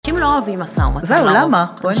לא אוהבים משא ומתן. זהו, למה?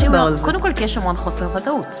 בואי נדבר על זה. קודם כל, כי יש המון חוסר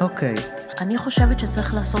ודאות. אוקיי. אני חושבת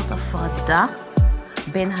שצריך לעשות הפרדה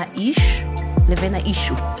בין האיש לבין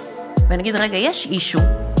האישו. ונגיד, רגע, יש אישו,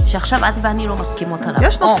 שעכשיו את ואני לא מסכימות עליו.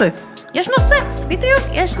 יש נושא. יש נושא, בדיוק,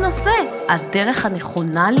 יש נושא. הדרך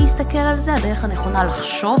הנכונה להסתכל על זה, הדרך הנכונה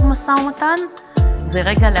לחשוב משא ומתן, זה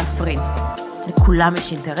רגע להפריד. לכולם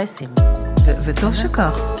יש אינטרסים. וטוב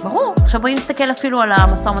שכך. ברור. עכשיו בואי נסתכל אפילו על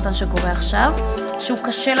המשא ומתן שקורה עכשיו, שהוא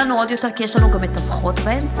קשה לנו עוד יותר, כי יש לנו גם מתווכות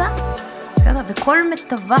באמצע, וכל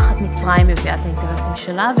מתווכת מצרים מביאה את האינטרסים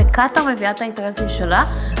שלה, וקטר מביאה את האינטרסים שלה,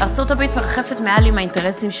 ארצות הברית מרחפת מעל עם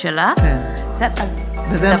האינטרסים שלה, אז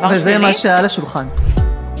זה דבר שלי. וזה מה שעל השולחן.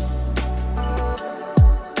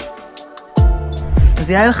 אז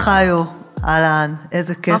יעל חיו, אהלן,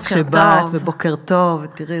 איזה כיף שבאת, ובוקר טוב,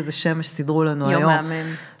 ותראי איזה שמש סידרו לנו היום. יום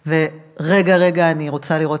מאמן. ורגע, אני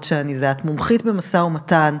רוצה לראות את מומחית במשא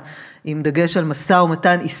ומתן, עם דגש על משא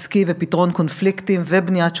ומתן עסקי ופתרון קונפליקטים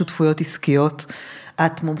ובניית שותפויות עסקיות.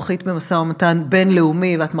 את מומחית במשא ומתן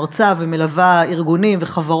בינלאומי, ואת מרצה ומלווה ארגונים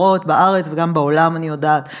וחברות בארץ וגם בעולם, אני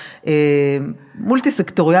יודעת, מולטי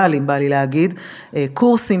סקטוריאליים, בא לי להגיד,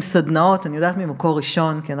 קורסים, סדנאות, אני יודעת ממקור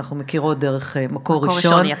ראשון, כי אנחנו מכירות דרך מקור ראשון.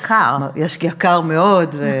 מקור ראשון יקר. יש יקר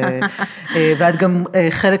מאוד, ואת גם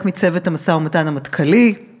חלק מצוות המשא ומתן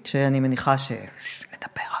המטכ"לי, שאני מניחה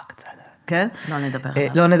שנדבר רק קצת, כן? לא נדבר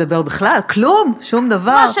עליו. לא נדבר בכלל, כלום, שום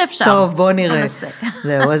דבר. מה שאפשר. טוב, בוא נראה.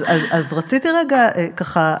 זהו, אז רציתי רגע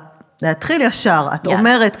ככה להתחיל ישר. את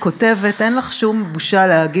אומרת, כותבת, אין לך שום בושה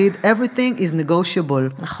להגיד, everything is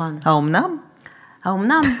negotiable. נכון. האומנם?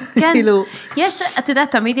 האומנם, כן. יש, את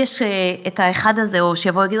יודעת, תמיד יש את האחד הזה, או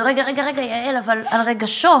שיבוא ויגיד, רגע, יעל, אבל על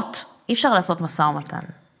רגשות אי אפשר לעשות משא ומתן.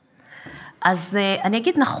 אז אני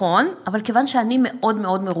אגיד נכון, אבל כיוון שאני מאוד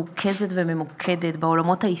מאוד מרוכזת וממוקדת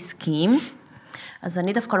בעולמות העסקיים, אז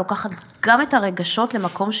אני דווקא לוקחת גם את הרגשות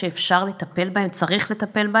למקום שאפשר לטפל בהם, צריך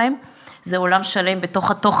לטפל בהם, זה עולם שלם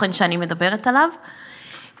בתוך התוכן שאני מדברת עליו,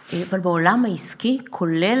 אבל בעולם העסקי,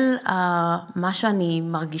 כולל מה שאני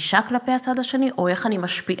מרגישה כלפי הצד השני, או איך אני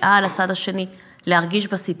משפיעה על הצד השני, להרגיש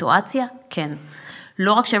בסיטואציה, כן.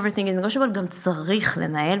 לא רק ש-everything is negotiable, גם צריך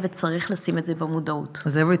לנהל וצריך לשים את זה במודעות.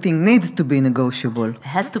 אז everything needs to be negotiable.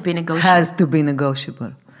 has to be negotiable. has to be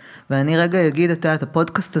negotiable. ואני רגע אגיד את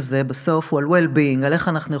הפודקאסט הזה בסוף הוא על well-being, על איך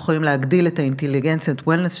אנחנו יכולים להגדיל את האינטליגנציית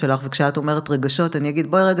wellness שלך, וכשאת אומרת רגשות, אני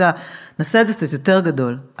אגיד בואי רגע נעשה את זה קצת יותר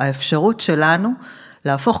גדול. האפשרות שלנו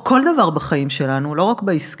להפוך כל דבר בחיים שלנו, לא רק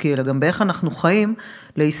בעסקי, אלא גם באיך אנחנו חיים,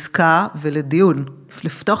 לעסקה ולדיון.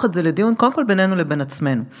 לפתוח את זה לדיון, קודם כל בינינו לבין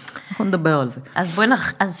עצמנו. אנחנו נדבר על זה.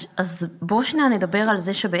 אז בואו שנייה נדבר על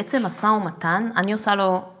זה שבעצם משא ומתן, אני עושה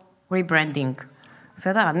לו ריברנדינג.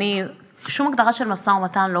 בסדר? שום הגדרה של משא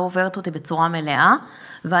ומתן לא עוברת אותי בצורה מלאה,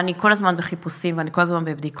 ואני כל הזמן בחיפושים, ואני כל הזמן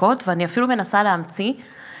בבדיקות, ואני אפילו מנסה להמציא,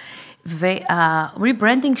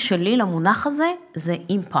 והריברנדינג שלי למונח הזה, זה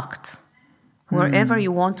אימפקט. Wherever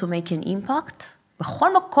you want to make an impact, בכל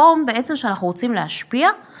מקום בעצם שאנחנו רוצים להשפיע,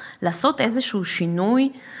 לעשות איזשהו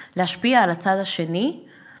שינוי, להשפיע על הצד השני,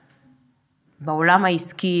 בעולם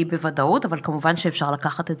העסקי בוודאות, אבל כמובן שאפשר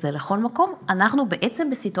לקחת את זה לכל מקום, אנחנו בעצם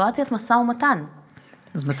בסיטואציית משא ומתן.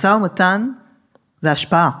 אז משא ומתן זה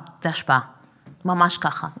השפעה. זה השפעה, ממש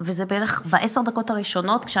ככה. וזה בערך ב10 דקות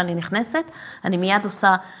הראשונות, כשאני נכנסת, אני מיד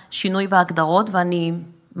עושה שינוי בהגדרות, ואני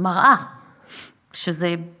מראה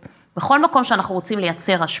שזה בכל מקום שאנחנו רוצים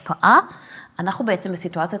לייצר השפעה, אנחנו בעצם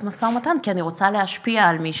בסיטואציית משא ומתן, כי אני רוצה להשפיע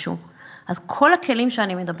על מישהו. אז כל הכלים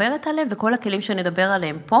שאני מדברת עליהם, וכל הכלים שנדבר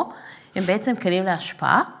עליהם פה, הם בעצם כלים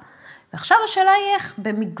להשפעה. ועכשיו השאלה היא איך,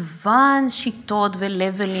 במגוון שיטות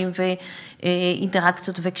ולבלים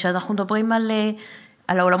ואינטראקציות, וכשאנחנו מדברים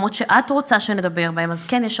על העולמות שאת רוצה שנדבר בהם, אז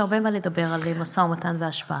כן, יש הרבה מה לדבר על משא ומתן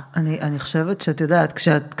והשפעה. אני חושבת שאת יודעת,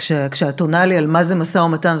 כשאת עונה לי על מה זה משא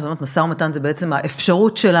ומתן, זאת אומרת, משא ומתן זה בעצם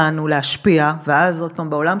האפשרות שלנו להשפיע, ואז עוד פעם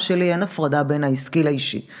בעולם שלי אין הפרדה בין העסקי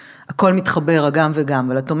לאישי. הכל מתחבר, הגם וגם,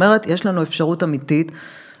 אבל את אומרת, יש לנו אפשרות אמיתית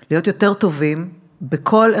להיות יותר טובים,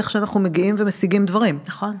 בכל איך שאנחנו מגיעים ומשיגים דברים.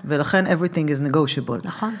 נכון. ולכן everything is negotiable.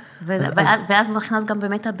 נכון. ואז נכנס גם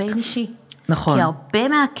באמת הבין אישי. נכון. כי הרבה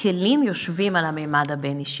מהכלים יושבים על המימד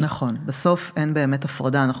הבין אישי. נכון. בסוף אין באמת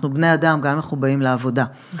הפרדה. אנחנו בני אדם, גם אנחנו באים לעבודה.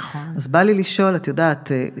 נכון. אז בא לי לשאול, את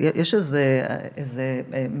יודעת, יש איזה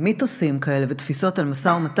מיתוסים כאלה ותפיסות על משא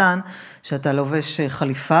ומתן, שאתה לובש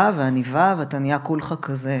חליפה ועניבה, ואתה נהיה כולך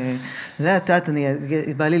כזה,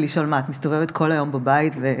 בא לי לשאול מה, את מסתובבת כל היום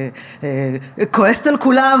בבית, וכועסת על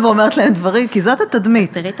כולם ואומרת להם דברים, כי זאת התדמית.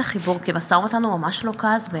 אז תראי את החיבור, כי משא ומתן הוא ממש לא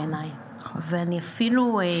כעס בעיניי. ואני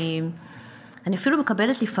אפילו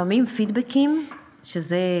מקבלת לפעמים פידבקים,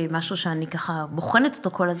 שזה משהו שאני ככה בוחנת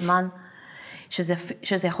אותו כל הזמן,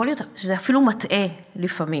 שזה יכול להיות, שזה אפילו מטעה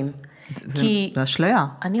לפעמים. זה אשליה.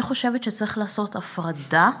 אני חושבת שצריך לעשות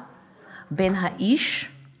הפרדה בין האיש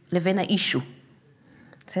לבין האישו.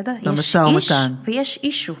 בסדר? במשא ומתן. ויש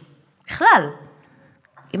אישו. בכלל.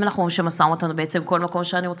 אם אנחנו אומרים שמשא ומתן בעצם כל מקום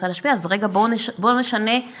שאני רוצה להשפיע, אז רגע בואו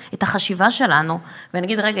נשנה את החשיבה שלנו,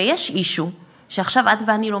 ונגיד רגע, יש אישו, שעכשיו את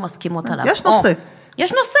ואני לא מסכימות עליו. יש נושא.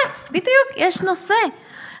 יש נושא, בדיוק, יש נושא.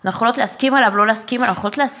 אנחנו יכולות להסכים עליו, לא להסכים עליו, אנחנו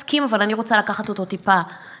יכולות להסכים, אבל אני רוצה לקחת אותו טיפה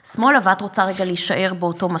שמאלה, ואת רוצה רגע להישאר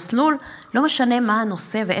באותו מסלול, לא משנה מה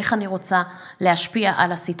הנושא ואיך אני רוצה להשפיע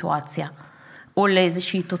על הסיטואציה, או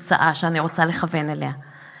לאיזושהי תוצאה שאני רוצה לכוון אליה.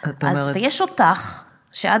 אז ויש אותך,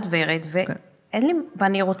 שאת ורד,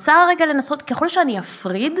 ואני רוצה רגע לנסות, ככל שאני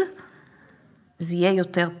אפריד, זה יהיה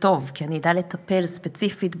יותר טוב, כי אני אדע לטפל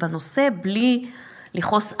ספציפית בנושא, בלי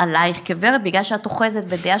לחוס עלייך כוורד, בגלל שאת אוחזת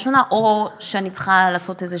בדעה שונה, או שאני צריכה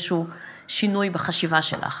לעשות איזשהו שינוי בחשיבה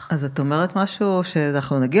שלך. אז את אומרת משהו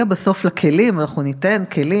שאנחנו נגיע בסוף לכלים, ואנחנו ניתן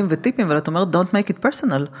כלים וטיפים, אבל את אומרת, don't make it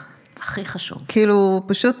personal. הכי חשוב. כאילו,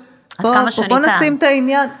 פשוט, בוא נשים את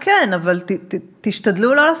העניין, כן, אבל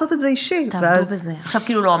תשתדלו לא לעשות את זה אישי. תעבדו בזה. עכשיו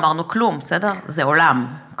כאילו לא אמרנו כלום, בסדר? זה עולם.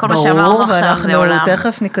 כל מה שאמרנו עכשיו זה עולם. ואנחנו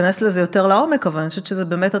תכף ניכנס לזה יותר לעומק, אבל אני חושבת שזה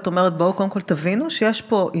באמת, את אומרת, בואו קודם כל תבינו שיש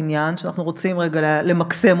פה עניין, שאנחנו רוצים רגע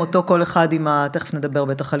למקסם אותו כל אחד עם תכף נדבר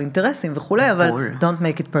בטח על אינטרסים וכולי, אבל don't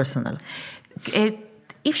make it personal.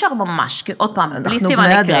 אי אפשר ממש, עוד פעם, בלי סימן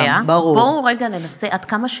לקריאה, בואו רגע ננסה עד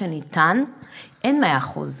כמה שניתן, אין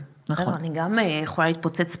 100%. נכון. אני גם יכולה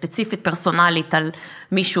להתפוצץ ספציפית, פרסונלית על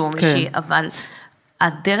מישהו או מישהי, אבל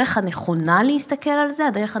הדרך הנכונה להסתכל על זה,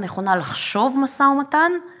 הדרך הנכונה לחשוב משא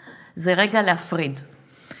ומתן, זה רגע להפריד.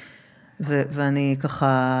 ואני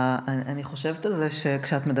ככה, אני חושבת על זה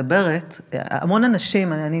שכשאת מדברת, המון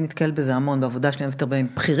אנשים, אני נתקל בזה המון בעבודה שלי, יותר בהם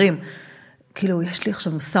בכירים, כאילו, יש לי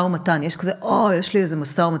עכשיו משא ומתן, יש כזה, יש לי איזה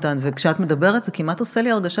משא ומתן, וכשאת מדברת, זה כמעט עושה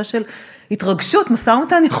לי הרגשה של התרגשות, משא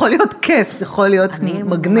ומתן יכול להיות כיף, יכול להיות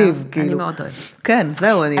מגניב, כאילו. אני מאוד אוהב. כן,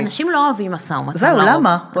 זהו, אנשים לא אוהבים משא ומתן. זהו,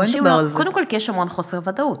 למה? בואי נדבר על זה. קודם כל, כי יש המון חוסר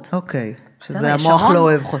ודאות. אוקיי, שזה המוח לא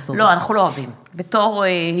אוהב חוסר ודאות. לא, אנחנו לא אוהבים. בתור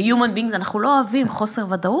human beings, אנחנו לא אוהבים חוסר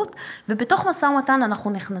ודאות, ובתוך משא ומתן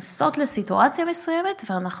אנחנו נכנסות לסיטואציה מסוימת,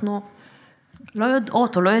 ואנחנו לא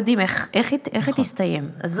יודעות או לא יודעים איך היא תסתיים.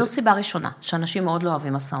 אז זאת סיבה ראשונה, שאנשים מאוד לא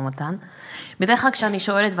אוהבים משא ומתן. בדרך כלל כשאני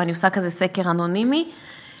שואלת, ואני עושה כזה סקר אנונימי,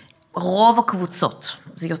 רוב הקבוצות,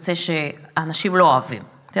 זה יוצא שאנשים לא אוהבים.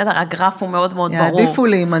 אתה יודע, הגרף הוא מאוד מאוד ברור. יעדיפו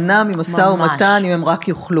להימנע ממשא ומתן, אם הם רק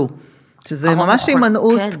יוכלו. שזה ממש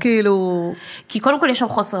הימנעות, כאילו. כי קודם כל יש שם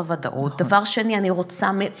חוסר ודאות. דבר שני, אני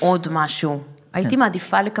רוצה מאוד משהו. הייתי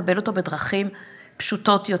מעדיפה לקבל אותו בדרכים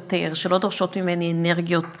פשוטות יותר, שלא דורשות ממני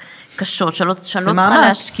אנרגיות קשות, שאני לא צריכה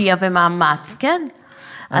להשקיע ומאמץ, כן?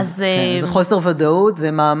 אז זה חוסר ודאות,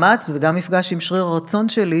 זה מאמץ, וזה גם מפגש עם שריר הרצון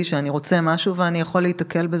שלי, שאני רוצה משהו ואני יכול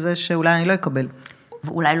להתקל בזה שאולי אני לא אקבל.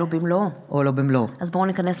 ואולי לא במלואו. או לא במלואו. אז בואו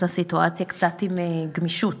ניכנס לסיטואציה קצת עם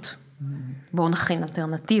גמישות. בואו נכין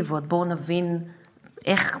אלטרנטיבות, בואו נבין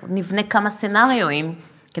איך נבנה כמה סצנריואים,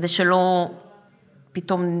 כדי שלא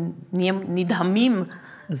פתאום נהיה נדהמים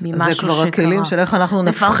זה כבר הכלים של איך אנחנו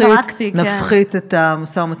נפחית את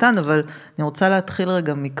המשא ומתן, אבל אני רוצה להתחיל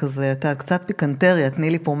רגע מכזה, אתה קצת פיקנטריה, תני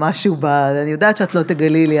לי פה משהו, אני יודעת שאת לא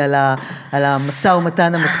תגלי לי על המשא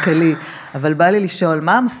ומתן המתכלי, אבל בא לי לשאול,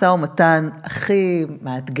 מה המשא ומתן הכי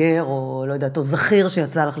מאתגר, או לא יודעת, או זכיר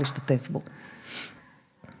שיצא לך להשתתף בו?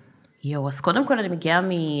 אז קודם כל אני מגיעה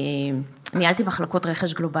ניהלתי מחלקות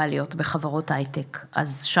רכש גלובליות בחברות הייטק,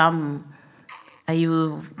 אז שם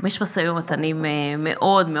יש משאים ומתנים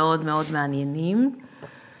מאוד מאוד מאוד מעניינים.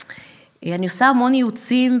 אני עושה המון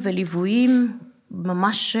ייעוצים וליוויים,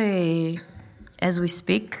 ממש as we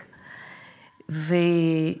speak,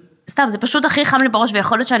 וסתם, זה פשוט הכי חם לי בראש,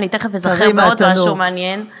 ויכול להיות שאני תכף אזכר בעוד משהו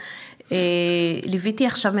מעניין. ליוויתי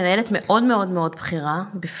עכשיו מנהלת מאוד מאוד מאוד בכירה,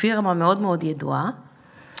 בפירמה מאוד מאוד ידועה,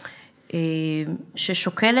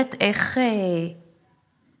 ששוקלת איך,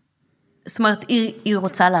 זאת אומרת, היא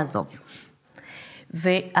רוצה לעזוב.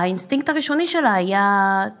 והאינסטינקט הראשוני שלה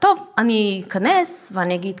היה, טוב, אני אכנס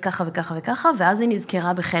ואני אגיד ככה וככה וככה, ואז היא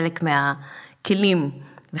נזכרה בחלק מהכלים,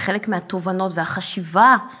 וחלק מהתובנות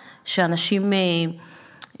והחשיבה שאנשים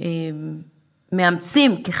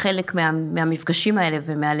מאמצים כחלק מהמפגשים האלה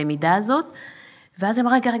ומהלמידה הזאת, ואז היא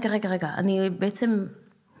אמרה, רגע, אני בעצם,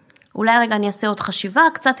 אולי רגע אני אעשה עוד חשיבה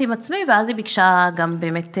קצת עם עצמי, ואז היא ביקשה גם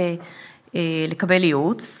באמת לקבל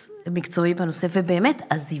ייעוץ מקצועי בנושא, ובאמת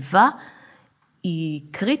עזיבה, היא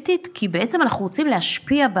קריטית, כי בעצם אנחנו רוצים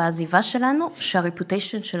להשפיע בעזיבה שלנו,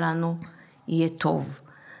 שהרפוטיישן שלנו יהיה טוב.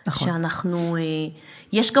 נכון. שאנחנו,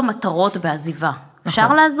 יש גם מטרות בעזיבה.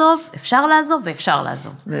 אפשר לעזוב ואפשר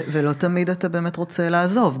לעזוב. ולא תמיד אתה באמת רוצה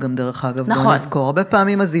לעזוב, גם דרך אגב, בוא נזכור. הרבה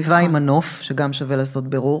פעמים עזיבה עם הנוף, שגם שווה לעשות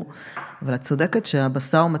בירור, אבל את צודקת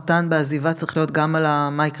שהמשא ומתן בעזיבה צריך להיות גם על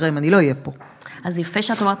מה יקרה אם אני לא אהיה פה. אז יפה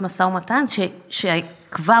שאת אומרת משא ומתן,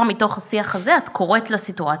 שכבר מתוך השיח הזה את קוראת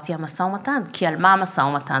לסיטואציה משא ומתן, כי על מה המשא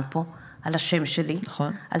ומתן פה? על השם שלי,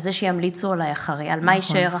 נכון. על זה שימליצו עליי אחרי, על מה נכון,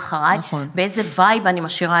 יישאר אחריי, נכון. באיזה וייב אני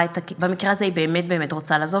משאירה במקרה הזה היא באמת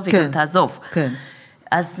רוצה לעזוב, והיא גם תעזוב. כן.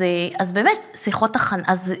 אז באמת, שיחות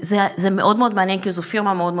אז זה מאוד מאוד מעניין, כי זו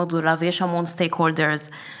פירמה מאוד מאוד גדולה, ויש המון סטייק הולדרס,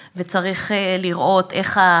 וצריך לראות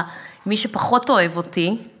איך מי שפחות אוהב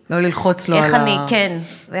אותי, לא ללחוץ לו על כן,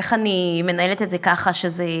 ואיך אני מנהלת את זה ככה,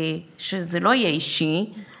 שזה לא יהיה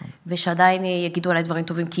אישי, ושעדיין יגידו עליי דברים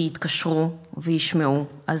טובים, כי יתקשרו וישמעו,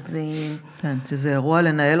 אז... כן, שזה אירוע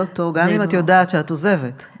לנהל אותו, גם אם את יודעת שאת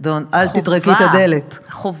עוזבת, אל תתרקי את הדלת.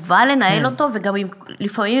 חובה לנהל אותו, וגם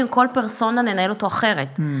לפעמים עם כל פרסונה לנהל אותו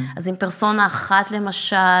אחרת. אז עם פרסונה אחת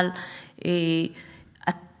למשל,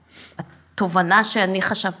 התובנה שאני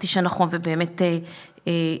חשבתי שנכון, ובאמת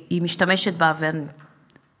היא משתמשת בה,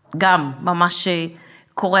 וגם ממש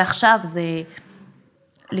קורה עכשיו, זה...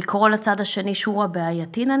 לקרוא לצד השני שהוא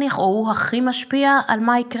הבעייתי נניח, או הוא הכי משפיע על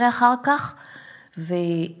מה יקרה אחר כך,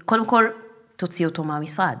 וקודם כל תוציאו אותו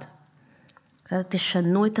מהמשרד.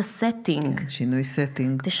 תשנו את הסטינג. שינוי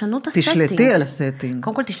סטינג. תשנו את הסטינג. תשלטי על הסטינג.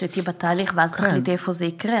 קודם כל תשלטי בתהליך, ואז תחליטי איפה זה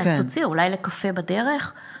יקרה, אז תוציאו, אולי לקפה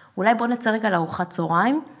בדרך, אולי בוא נצא רגע לארוחת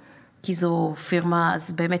צהריים, כי זו פירמה,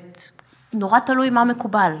 אז באמת... נורא תלוי מה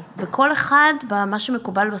מקובל, וכל אחד במה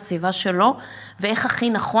שמקובל בסביבה שלו, ואיך הכי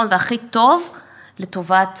נכון והכי טוב,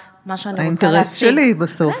 לטובת מה שאני רוצה להשיג. האינטרס שלי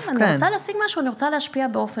בסוף, כן. אני רוצה להשיג משהו, אני רוצה להשפיע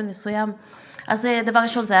באופן מסוים. אז דבר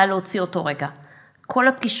ראשון, זה היה להוציא אותו רגע. כל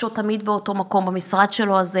הפגישות תמיד באותו מקום, במשרד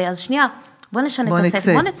שלו הזה, אז שנייה, בוא נשנה את הסט,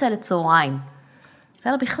 בוא נצא לצהריים.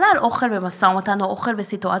 בסדר, בכלל, אוכל במשא ומתן, או אוכל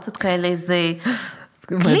בסיטואציות כאלה, זה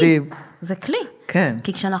מדהים. זה כלי. כן.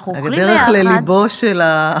 כי כשאנחנו אוכלים ביחד... הדרך לליבו של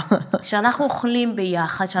כשאנחנו אוכלים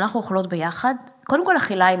ביחד, כשאנחנו אוכלות ביחד, קודם כל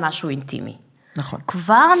אכילה היא משהו אינטימי. נכון.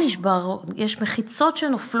 כבר נשבר, יש מחיצות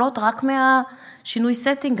שנופלות רק מהשינוי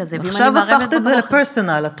סטינג הזה. עכשיו הפכת את זה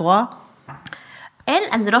לפרסונל, את רואה?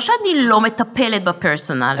 אין, זה לא שאני לא מטפלת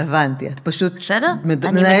בפרסונל. הבנתי, את פשוט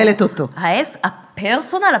מנהלת אותו.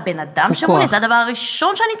 הפרסונל, הבן אדם שמולי, זה הדבר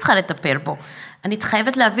הראשון שאני צריכה לטפל בו. אני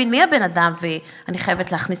חייבת להבין מי הבן אדם, ואני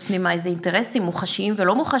חייבת להכניס פנימה איזה אינטרסים מוחשיים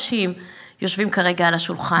ולא מוחשיים, יושבים כרגע על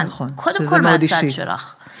השולחן. נכון, קודם כל מהצד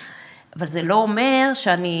שלך. אבל זה לא אומר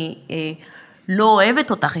שאני לא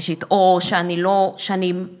אוהבת אותך אישית, או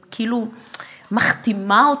שאני כאילו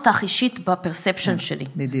מחתימה אותך אישית בפרספשן שלי.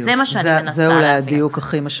 בדיוק. זה מה שאני מנסה להבין. זה אולי הדיוק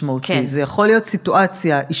הכי משמעותי. כן. זה יכול להיות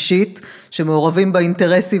סיטואציה אישית, שמעורבים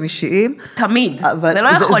באינטרסים אישיים. תמיד. זה לא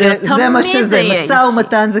יכול להיות. זה מה שזה, משא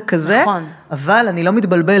ומתן זה כזה, נכון. אבל אני לא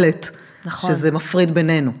מתבלבלת. נכון. שזה מפריד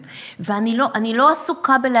בינינו. ואני לא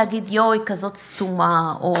עסוקה בלהגיד, יוי, כזאת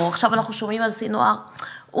סתומה, או עכשיו אנחנו שומעים על סינואר,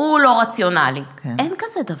 הוא לא רציונלי. כן. אין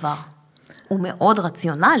כזה דבר. הוא מאוד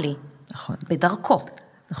רציונלי. נכון. בדרכו.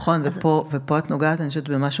 נכון, ופה את נוגעת, אני חושבת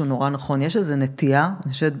במשהו נורא נכון, יש איזו נטייה,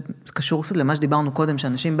 אני חושבת, זה קשור קצת למה שדיברנו קודם,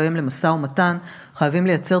 שאנשים באים למשא ומתן, חייבים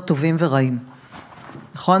לייצר טובים ורעים.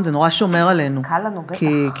 נכון? זה נורא שומר עלינו. קל לנו בטח.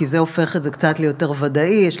 כי זה הופך את זה קצת ליותר ודאי,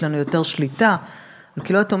 יש לנו יותר שליטה, אבל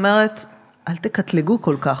כאילו את אומרת, אל תקטלגו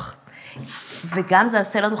כל כך. וגם זה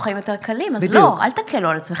עושה לנו חיים יותר קלים, אז בדיוק. לא, אל תקלו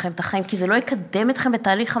על עצמכם את החיים, כי זה לא יקדם אתכם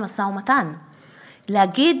בתהליך המשא ומתן.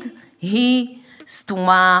 להגיד, היא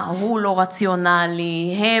סתומה, הוא לא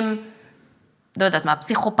רציונלי, הם, לא יודעת מה,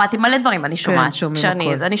 פסיכופטים, מלא דברים, אני שומעת. כן, שומעים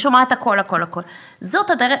הכל. אני שומעת הכל.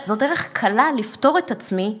 זאת דרך קלה לפתור את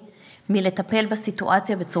עצמי, מלטפל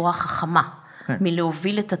בסיטואציה בצורה חכמה, כן.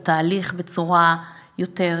 מלהוביל את התהליך בצורה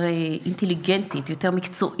יותר אינטליגנטית, יותר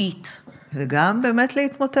מקצועית. וגם באמת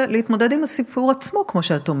להתמודד עם הסיפור עצמו, כמו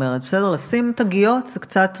שאת אומרת, בסדר, לשים תגיות, זה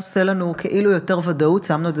קצת עושה לנו כאילו יותר ודאות,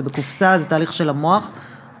 שמנו את זה בקופסה, זה תהליך של המוח,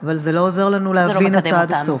 אבל זה לא עוזר לנו להבין את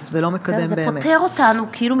עד הסוף, זה לא מקדם זה באמת. זה פותר אותנו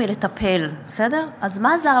כאילו מלטפל, בסדר? אז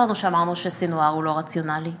מה עזר לנו שאמרנו שסינואר הוא לא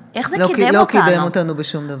רציונלי? איך זה קידם אותנו? לא קידם אותנו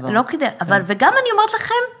בשום דבר. לא קידם, אבל וגם אני אומרת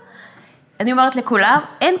לכם, אני אומרת לכולם,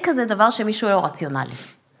 אין כזה דבר שמישהו לא רציונלי.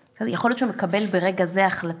 יכול להיות שהוא מקבל ברגע זה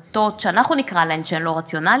החלטות שאנחנו נקרא להן שהן לא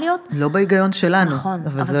רציונליות. לא בהיגיון שלנו. נכון.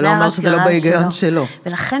 אבל זה לא אומר שזה לא בהיגיון שלו.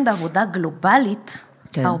 ולכן בעבודה גלובלית,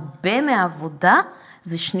 הרבה מהעבודה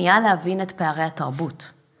זה שנייה להבין את פערי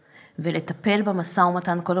התרבות. ולטפל במשא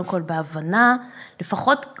ומתן קודם כל בהבנה,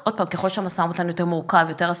 לפחות, עוד פעם, ככל שהמשא ומתן יותר מורכב,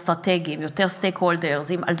 יותר אסטרטגיים, יותר סטייק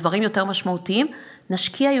הולדרס, על דברים יותר משמעותיים,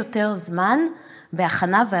 נשקיע יותר זמן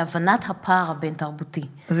בהכנה והבנת הפער הבין תרבותי.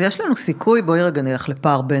 אז יש לנו סיכוי, בואי רגע נלך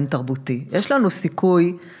לפער בין תרבותי, יש לנו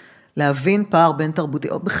סיכוי להבין פער בין תרבותי,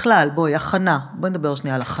 או בכלל, בואי, הכנה, בואי נדבר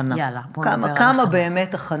שנייה על הכנה. יאללה, בואי נדבר על הכנה. כמה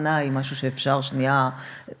באמת הכנה היא משהו שאפשר שנייה,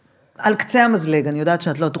 על קצה המזלג, אני יודעת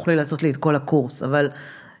שאת לא תוכלי לעשות לי את כל הקורס, אבל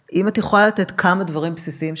אם את יכולה לתת כמה דברים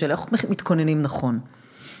בסיסיים של איך מתכוננים נכון.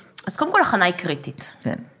 אז קודם כל, הכנה היא קריטית.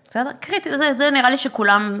 כן. בסדר? קריטית, זה נראה לי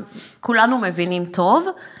שכולנו מבינים טוב.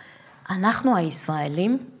 אנחנו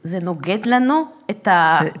הישראלים, זה נוגד לנו את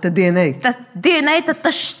ה-DNA. את ה-DNA, את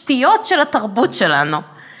התשתיות של התרבות שלנו.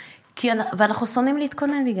 ואנחנו שונאים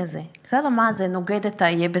להתכונן בגלל זה. בסדר, מה? זה נוגד את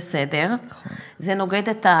יהיה בסדר, זה נוגד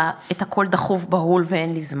את הכל דחוף בהול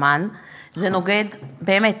ואין לי זמן, זה נוגד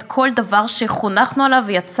באמת כל דבר שחונכנו עליו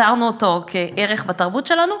ויצרנו אותו כערך בתרבות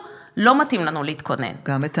שלנו, לא מתאים לנו להתכונן.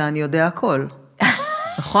 גם את אני יודע הכל.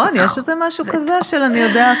 נכון? יש איזה משהו כזה של אני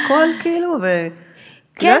יודע הכל, כאילו,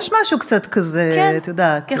 יש משהו קצת כזה, את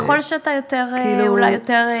יודעת. ככל שאתה יותר, אולי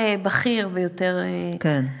יותר בכיר ויותר...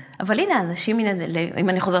 כן. אבל הנה, אנשים, אם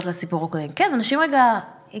אני חוזרת לסיפור הקודם, כן, אנשים רגע,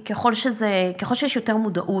 ככל שיש יותר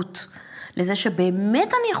מודעות לזה שבאמת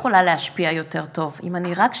אני יכולה להשפיע יותר טוב, אם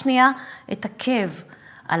אני רק שנייה אתעכב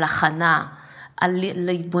על הכנה, על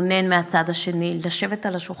להתבונן מהצד השני, לשבת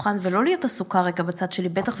על השולחן, ולא להיות עסוקה רגע בצד שלי,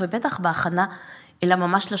 בטח ובטח בהכנה, אלא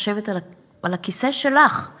ממש לשבת על הכיסא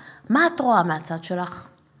שלך. מה את רואה מהצד שלך?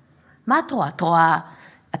 מה את רואה?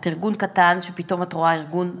 את ארגון קטן, שפתאום את רואה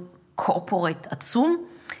ארגון קורפורט עצום,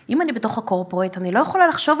 אם אני בתוך הקורפורט, אני לא יכולה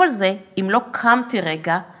לחשוב על זה, אם לא קמתי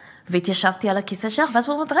רגע, והתיישבתי על הכיסא שלך, ואז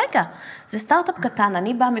הוא אומר, רגע, זה סטארט-אפ קטן,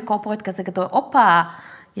 אני באה מקורפורט כזה גדול, אופה,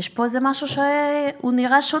 יש פה איזה משהו שהוא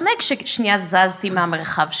נראה שונה, כששנייה זזתי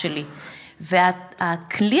מהמרחב שלי.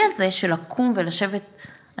 והכלי הזה של לקום ולשבת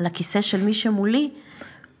על הכיסא של מי שמולי,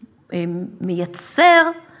 מייצר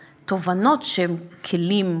תובנות שהם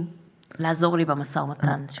כלים לעזור לי במשא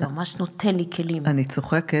ומתן, שממש נותן לי כלים. אני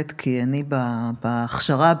צוחקת, כי אני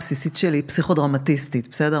בהכשרה הבסיסית שלי פסיכודרמטיסטית,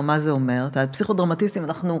 בסדר? מה זה אומר? פסיכודרמטיסטים,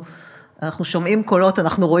 אנחנו שומעים קולות,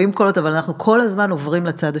 אנחנו רואים קולות, אבל אנחנו כל הזמן עוברים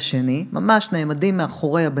לצד השני, ממש נעמדים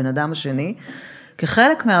מאחורי הבן אדם השני,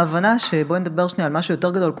 כחלק מההבנה שבואי נדבר שנייה על משהו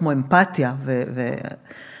יותר גדול כמו אמפתיה,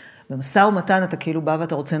 במשא ומתן אתה כאילו בא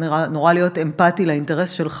ואתה רוצה נורא להיות אמפתי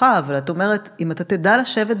לאינטרס שלך, אבל את אומרת, אם אתה תדע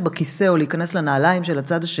לשבת בכיסא או להיכנס לנעליים של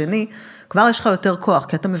הצד השני, כבר יש לך יותר כוח,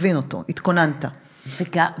 כי אתה מבין אותו, התכוננת.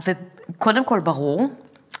 וקודם כל ברור,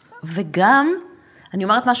 וגם, אני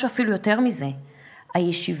אומרת משהו אפילו יותר מזה,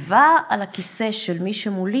 הישיבה על הכיסא של מי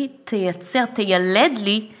שמולי תיילד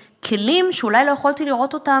לי כלים שאולי לא יכולתי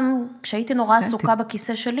לראות אותם כשהייתי נורא עסוקה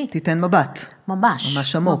בכיסא שלי. תיתן מבט. ממש.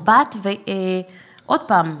 ממש עמוק. מבט ועוד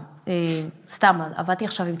פעם, סתם, עבדתי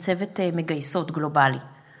עכשיו עם צוות מגייסות גלובלי,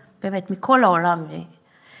 באמת, מכל העולם,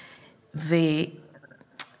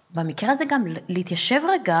 ובמקרה הזה גם להתיישב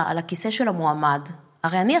רגע על הכיסא של המועמד,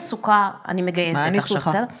 הרי אני עסוקה, אני מגייסת עכשיו,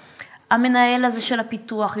 בסדר? המנהל הזה של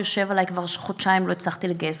הפיתוח יושב עליי כבר חודשיים, לא הצלחתי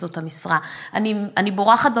לגייס לו את המשרה, אני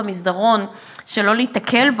בורחת במסדרון, שלא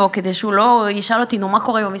להתקל בו, כדי שהוא לא ישאל אותי, נו, מה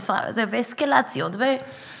קורה במשרה, ואסקלציות,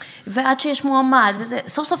 ועד שיש מועמד,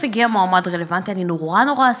 סוף סוף הגיע מועמד רלוונטי, אני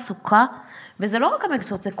נורא עסוקה, וזה לא רק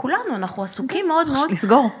המגייסות, זה כולנו, אנחנו עסוקים מאוד מאוד.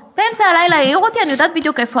 לסגור. באמצע הלילה העיר אותי, אני יודעת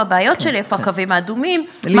בדיוק איפה הבעיות שלי, איפה הקווים האדומים,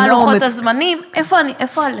 מה לוחות הזמנים,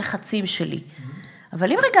 איפה הלחצים שלי.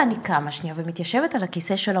 אבל אם רגע אני קמה שנייה, ומתיישבת על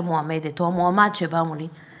הכיסא של המועמדת, או המועמד שבא מולי,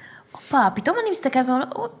 אופה, פתאום אני מסתכלת,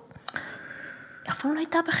 אף פעם לא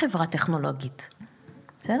הייתה בחברה טכנולוגית.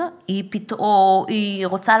 בסדר? היא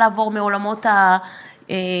רוצה לעבור מעולמות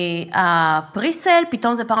הפריסל,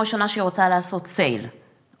 פתאום זה פעם ראשונה שהיא רוצה לעשות סייל.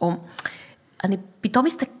 אני פתאום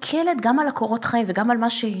מסתכלת גם על הקורות חיים, וגם על מה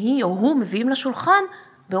שהיא או הוא מביאים לשולחן,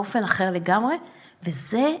 באופן אחר לגמרי,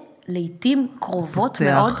 וזה לעתים קרובות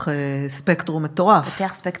מאוד. פותח ספקטרום מטורף.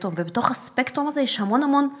 פותח ספקטרום, ובתוך הספקטרום הזה יש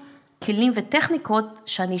המון כלים וטכניקות,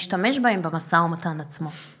 שאני אשתמש בהם במשא ומתן עצמו.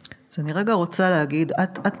 אז אני רגע רוצה להגיד,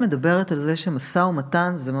 את מדברת על זה שמשא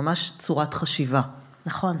ומתן זה ממש צורת חשיבה.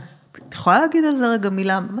 נכון. את יכולה להגיד על זה רגע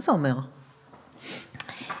מילה, מה זה אומר?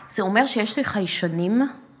 זה אומר שיש לי חיישנים,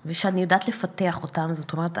 ושאני יודעת לפתח אותם,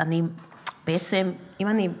 זאת אומרת, אני בעצם, אם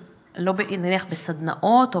אני לא נניח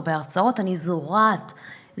בסדנאות או בהרצאות, אני זורעת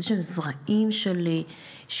איזשהם זרעים של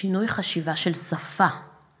שינוי חשיבה, של שפה.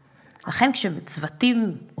 לכן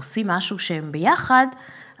כשצוותים עושים משהו שהם ביחד,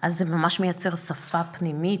 אז זה ממש מייצר שפה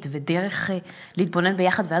פנימית, ודרך להתבונן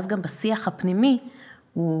ביחד, ואז גם בשיח הפנימי,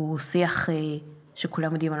 הוא שיח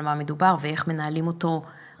שכולם יודעים על מה מדובר, ואיך מנהלים אותו,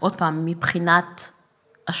 עוד פעם, מבחינת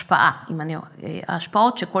השפעה,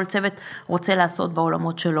 ההשפעות שכל צוות רוצה לעשות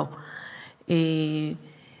בעולמות שלו.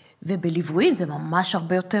 ובליוויים זה ממש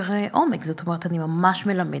הרבה יותר עומק, זאת אומרת, אני ממש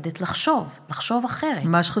מלמדת לחשוב אחרת.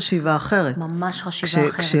 ממש חשיבה אחרת. ממש חשיבה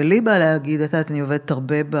אחרת. כשלי בא להגיד, אני עובדת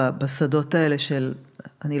הרבה בשדות האלה של,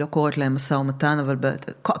 אני לא קוראת להם משא ומתן, אבל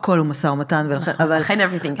הכל הוא משא ומתן, לכן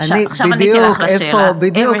everything, עכשיו עניתי לך לשאלה.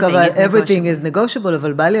 בדיוק, אבל everything is negotiable,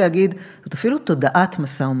 אבל בא לי להגיד, זאת אפילו תודעת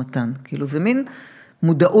משא ומתן, כאילו זה מין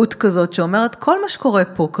מודעות כזאת שאומרת, כל מה שקורה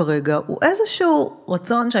פה כרגע, הוא איזשהו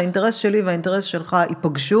רצון שהאינטרס שלי והאינטרס שלך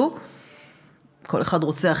ייפגשו, כל אחד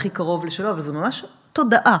רוצה הכי קרוב לשלו, אבל זה ממש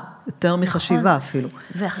תודעה, יותר מחשיבה אפילו.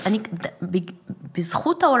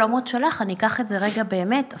 בזכות העולמות שלך, אני אקח את זה רגע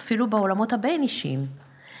באמת, אפילו בעולמות הבין אישיים.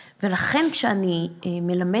 ולכן כשאני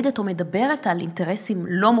מלמדת או מדברת על אינטרסים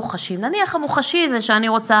לא מוחשים, נניח המוחשי זה שאני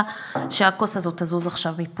רוצה שהכוס הזאת תזוז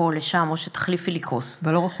עכשיו מפה לשם, או שתחליפי לי כוס.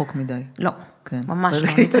 ולא רחוק מדי. לא, ממש לא,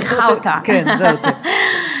 אני צריכה אותה. כן, זה אותה.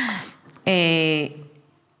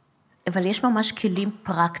 אבל יש ממש כלים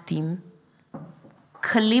פרקטיים,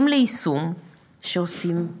 קלים ליישום,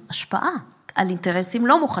 שעושים השפעה על אינטרסים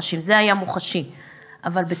לא מוחשים, זה היה מוחשי.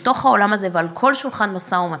 אבל בתוך העולם הזה ועל כל שולחן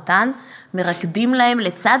משא ומתן, מרקדים להם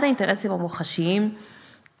לצד האינטרסים המוחשיים,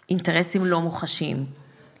 אינטרסים לא מוחשיים.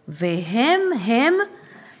 והם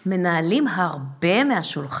מנהלים הרבה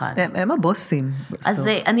מהשולחן. הם הבוסים. אז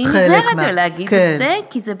אני נזהרת להגיד את זה,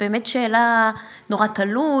 כי זה באמת שאלה נורא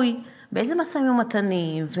תלוי, באיזה משאים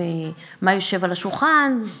ומתנים, ומה יושב על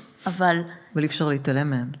השולחן, אבל אי אפשר להתעלם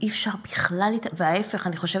מהם. אי אפשר בכלל, וההפך,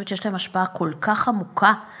 אני חושבת שיש להם השפעה כל כך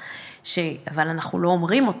עמוקה, אבל אנחנו לא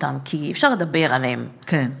אומרים אותם, כי אי אפשר לדבר עליהם.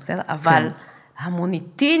 כן. אבל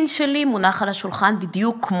המוניטין שלי מונח על השולחן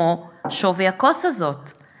בדיוק כמו שווי הכוס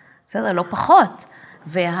הזאת. בסדר, לא פחות.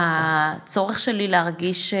 והצורך שלי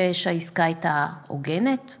להרגיש שהעסקה הייתה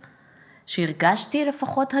הוגנת, שהרגשתי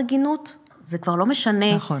לפחות הגינות, זה כבר לא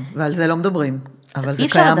משנה. נכון, ועל זה לא מדברים. אבל זה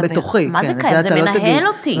קיים בתוכי. מה זה קיים? זה מנהל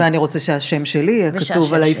אותי. ואני רוצה שהשם שלי יהיה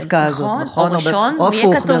כתוב על העסקה הזאת, נכון? או ראשון, מי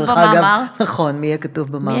יהיה כתוב במאמר? נכון, מי יהיה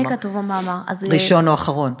כתוב במאמר? מי יהיה כתוב במאמר? ראשון או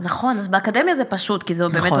אחרון. נכון, אז באקדמיה זה פשוט, כי זה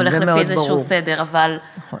באמת הולך לפי איזשהו סדר, אבל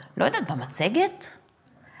לא יודעת, במצגת?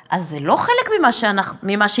 אז זה לא חלק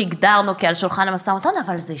ממה שהגדרנו כעל שולחן המשא ומתן,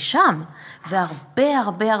 אבל זה שם. והרבה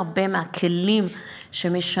הרבה הרבה מהכלים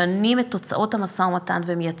שמשנים את תוצאות המשא ומתן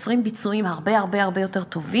ומייצרים ביצועים הרבה הרבה הרבה יותר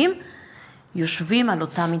טובים, יושבים על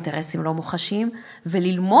אותם אינטרסים לא מוחשיים,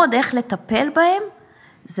 וללמוד איך לטפל בהם,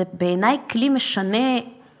 זה בעיניי כלי משנה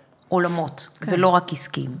עולמות, ולא רק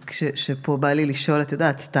עסקים. שפה בא לי לשאול, את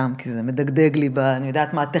יודעת, סתם, כי זה מדגדג לי, אני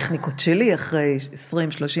יודעת מה הטכניקות שלי, אחרי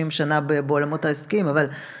 20-30 שנה בעולמות העסקים, אבל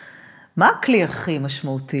מה הכלי הכי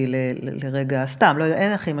משמעותי לרגע, סתם, לא יודע,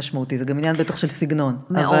 אין הכי משמעותי, זה גם עניין בטח של סגנון.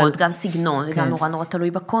 מאוד, גם סגנון, וגם נורא נורא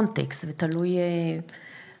תלוי בקונטקסט, ותלוי,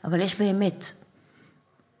 אבל יש באמת,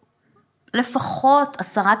 לפחות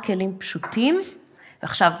 10 כלים פשוטים,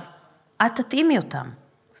 ועכשיו, את תתאימי אותם.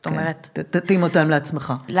 זאת אומרת, תתאים אותם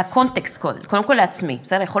לעצמך. לקונטקסט קודם כל לעצמי.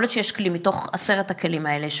 בסדר, יכול להיות שיש כלי מתוך 10 הכלים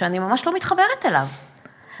האלה, שאני ממש לא מתחברת אליו.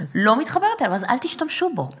 לא מתחברת אליו, אז אל תשתמשו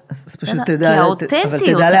בו. אז פשוט תדע, אבל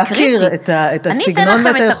תדע להכיר את הסגנון. אני אתן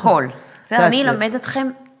לכם את הכל. אני אלמד אתכם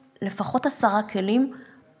לפחות 10 כלים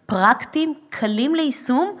פרקטיים, קלים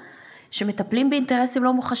ליישום, שמטפלים באינטרסים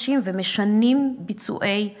לא מוחשים, ומשנים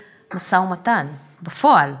ביצועי משא ומתן,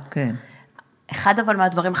 בפועל. כן. אבל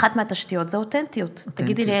מהדברים, אחת מהתשתיות זה אותנטיות.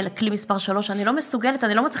 תגידי לי, כלי מספר 3, אני לא מסוגלת,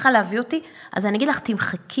 אני לא מצליחה להביא אותי, אז אני אגיד לך,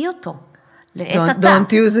 תמחקי אותו.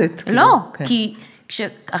 Don't use it. לא, כי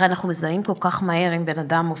הרי אנחנו מזהים כל כך מהר, אם בן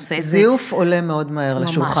אדם עושה את זה. זיוף עולה מאוד מהר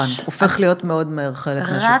לשולחן. הופך להיות מאוד מהר חלק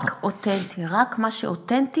מהשולחן. רק אותנטי, רק מה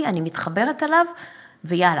שאותנטי, אני מתחברת עליו,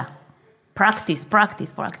 ויאללה. practice.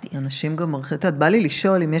 אנשים גם מרחיבת, בא לי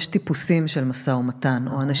לשאול אם יש טיפוסים של משא ומתן,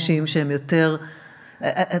 או אנשים שהם יותר,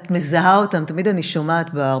 את מזהה אותם, תמיד אני שומעת,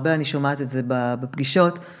 הרבה אני שומעת את זה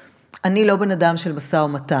בפגישות, אני לא בן אדם של משא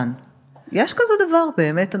ומתן. יש כזה דבר,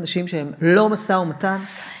 באמת אנשים שהם לא משא ומתן?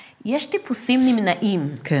 יש טיפוסים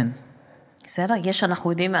נמנעים. כן. בסדר?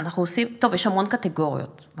 אנחנו יודעים, אנחנו עושים, טוב, יש המון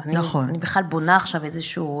קטגוריות. נכון. אני בכלל בונה עכשיו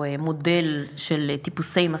איזשהו מודל של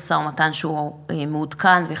טיפוסי משא ומתן שהוא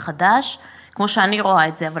מעודכן וחדש, כמו שאני רואה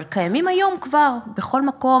את זה, אבל קיימים היום כבר בכל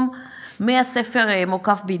מקום, מהספר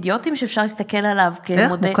מוקף באידיוטים, שאפשר להסתכל עליו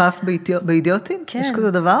כמודל. איך? מוקף באידיוטים? כן. יש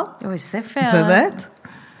כזה דבר? אוי, ספר. באמת?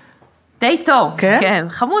 די טוב. כן? כן,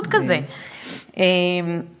 חמוד כזה.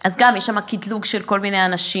 אז גם יש שם קטלוג של כל מיני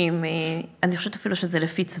אנשים, אני חושבת אפילו שזה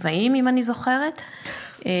לפי צבעים, אם אני זוכרת,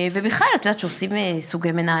 ובכלל, את יודעת שעושים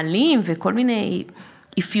סוגי מנהלים, וכל מיני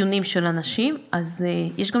אפיונים של אנשים, אז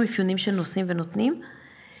יש גם אפיונים של נושאים ונותנים,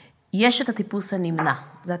 יש את הטיפוס הנמנע,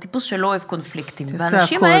 זה הטיפוס שלא אוהב קונפליקטים,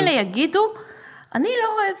 והאנשים האלה יגידו, אני לא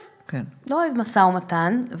אוהב, כן. לא אוהב משא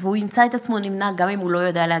ומתן, והוא ימצא את עצמו נמנע, גם אם הוא לא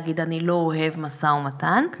יודע להגיד, אני לא אוהב משא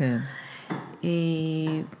ומתן. כן.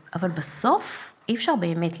 אבל בסוף אי אפשר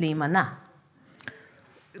באמת להימנע.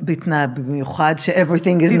 במיוחד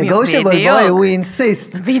ש-everything is negotiable, boy, we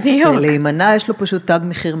insist. בדיוק. להימנע יש לו פשוט תג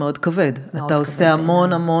מחיר מאוד כבד. אתה עושה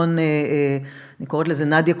המון, אני קוראת לזה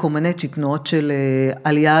נדיה קומנצ'ית, תנועות של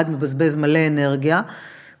על יד, מבזבז מלא אנרגיה,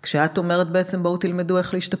 כשאת אומרת בעצם, בואו תלמדו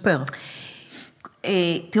איך להשתפר.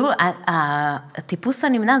 תראו, הטיפוס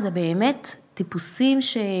הנמנע זה באמת טיפוסים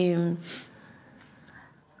שהם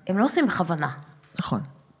לא עושים בכוונה. נכון.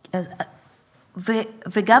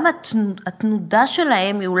 וגם התנודה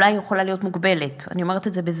שלהם היא אולי יכולה להיות מוגבלת, אני אומרת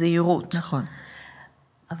את זה בזהירות. נכון.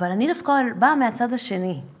 אבל אני דווקא באה מהצד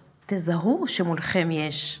השני, תזהו שמולכם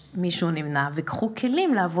יש מישהו נמנע, וקחו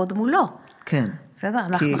כלים לעבוד מולו. כן. בסדר?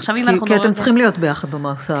 כי אתם צריכים להיות ביחד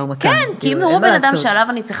במשא ומתן. כן, כי אם נראו בן אדם שעליו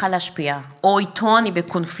אני צריכה להשפיע, או איתו אני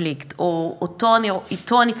בקונפליקט, או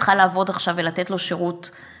איתו אני צריכה לעבוד עכשיו ולתת לו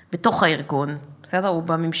שירות בתוך הארגון, בסדר? הוא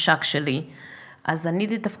בממשק שלי. אז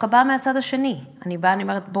אני דווקא באה מהצד השני. אני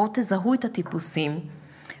אומרת, בואו תזהו את הטיפוסים,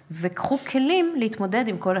 וקחו כלים להתמודד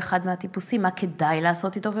עם כל אחד מהטיפוסים, מה כדאי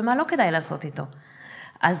לעשות איתו ומה לא כדאי לעשות איתו.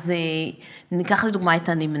 אז ניקח לדוגמה את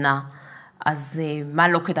הנמנע, אז מה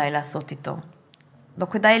לא כדאי לעשות איתו? לא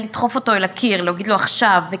כדאי לדחוף אותו אל הקיר, להגיד לו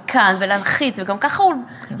עכשיו וכאן ולהלחיץ, וגם ככה הוא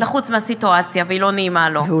לחוץ מהסיטואציה, והיא לא נעימה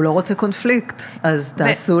לו. והוא לא רוצה קונפליקט, אז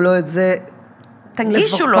תעשו לו את זה,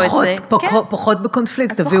 תנגישו לו את זה. פחות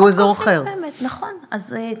בקונפליקט, תביאו אזור אחר. באמת, נכון.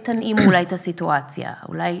 אז תנעימו אולי את הסיטואציה,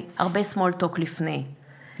 אולי הרבה small talk לפני.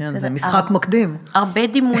 זה משחק מקדים. הרבה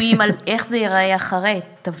דימויים על איך זה ייראה אחרי,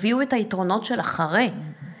 תביאו את היתרונות של אחרי,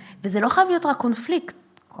 וזה לא חייב להיות רק קונפליקט.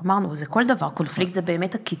 אמרנו, זה כל דבר, קונפליקט זה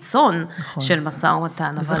באמת הקיצון של משא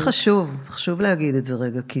ומתן. זה חשוב, זה חשוב להגיד את זה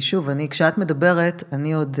רגע, כי שוב, כשאת מדברת,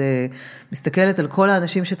 אני עוד מסתכלת על כל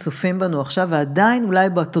האנשים שצופים בנו עכשיו, ועדיין אולי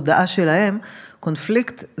בתודעה שלהם,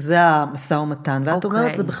 קונפליקט זה המשא ומתן, ואת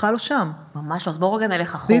אומרת, זה בכלל לא שם. ממש, אז בואו רגע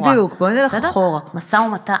נלך אחורה. בדיוק, בואו נלך אחורה. משא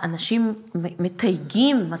ומתן, אנשים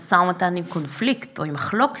מתייגים משא ומתן עם קונפליקט, או עם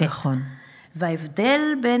מחלוקת. נכון. וההבדל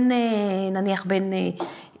בין, נניח בין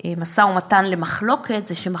משא ומתן למחלוקת,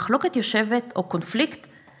 זה שמחלוקת יושבת, או קונפליקט,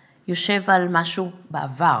 יושב על משהו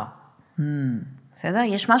בעבר. בסדר?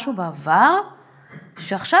 יש משהו בעבר,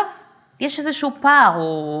 שעכשיו יש איזשהו פער,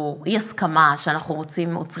 או אי הסכמה, שאנחנו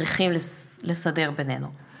רוצים, או צריכים לסדר בינינו.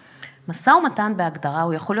 משא ומתן בהגדרה,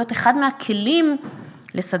 הוא יכול להיות אחד מהכלים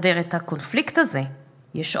לסדר את הקונפליקט הזה.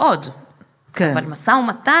 יש עוד. כן. אבל משא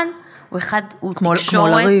ומתן, הוא אחד, הוא כמו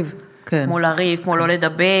תקשורת. לריב. כן. כמו לריב, כמו לא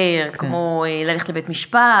לדבר, כן. כמו ללכת לבית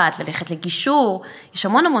משפט, ללכת לגישור, יש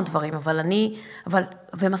המון דברים,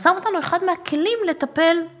 ומשא ומתן הוא אחד מהכלים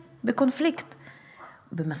לטפל בקונפליקט.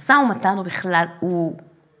 ומשא ומתן הוא בכלל, הוא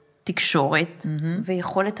תקשורת,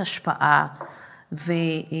 ויכולת השפעה,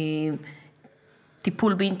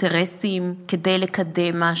 וטיפול באינטרסים, כדי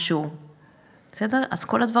לקדם משהו. בסדר? אז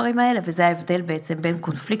כל הדברים האלה, וזה ההבדל בעצם בין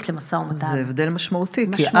קונפליקט למשא ומתן. זה הבדל משמעותי,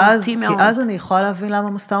 מאוד. כי אז אני יכולה להבין למה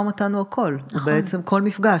משא ומתן הוא הכל. נכון. הוא בעצם כל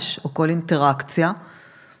מפגש, או כל אינטראקציה,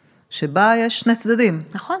 שבה יש שני צדדים.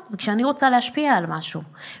 נכון, וכשאני רוצה להשפיע על משהו,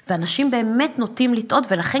 ואנשים באמת נוטים לטעות,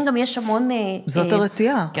 ולכן גם יש המון... זאת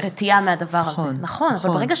הרתיעה. רתיעה מהדבר הזה. נכון, אבל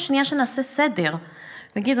ברגע שנייה שנעשה סדר,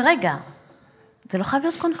 נגיד, רגע, זה לא חייב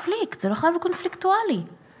להיות קונפליקט, זה לא חייב להיות קונפליקטואלי.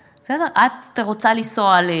 בסדר? את רוצה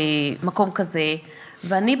לנסוע למקום כזה,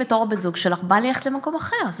 ואני בתור הבן זוג שלך בא ללכת למקום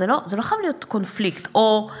אחר, זה לא חייב להיות קונפליקט,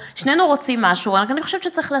 או שנינו רוצים משהו, אני חושבת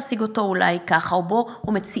שצריך להשיג אותו אולי ככה, או בו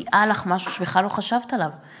הוא מציעה לך משהו שבכלל לא חשבת עליו.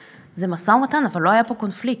 זה משא ומתן, אבל לא היה פה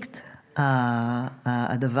קונפליקט.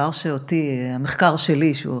 הדבר שאותי, המחקר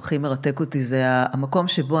שלי, שהוא הכי מרתק אותי, זה המקום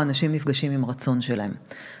שבו אנשים נפגשים עם הרצון שלהם.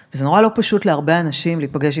 וזה נורא לא פשוט להרבה אנשים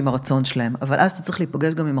להיפגש עם הרצון שלהם, אבל אז אתה צריך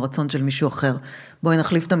להיפגש גם עם הרצון של מישהו אחר. בואי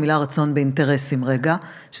נחליף את המילה רצון באינטרסים רגע,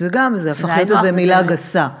 שזה גם, זה הפך להיות איזה מילה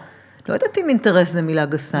גסה. לא יודעת אם אינטרס זה מילה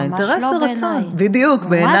גסה, אינטרס זה רצון. בדיוק,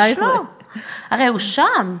 בעיניי. ממש לא. הרי הוא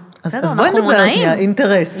שם. אז בואי נדבר שנייה,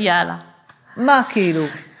 אינטרס. יאללה. מה כאילו?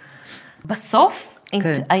 בסוף,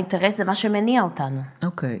 האינטרס זה מה שמניע אותנו.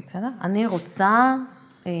 אוקיי. בסדר? אני רוצה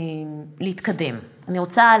להתקדם. אני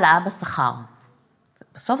רוצה העלאה בשכר.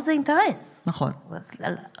 בסוף זה אינטרס. נכון.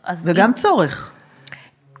 וגם צורך.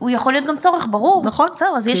 הוא יכול להיות גם צורך, ברור. נכון.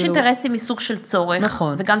 אז יש אינטרסים מסוג של צורך.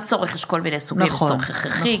 נכון. וגם צורך, יש כל מיני סוגים. יש צורך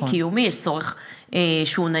הכרחי, קיומי, יש צורך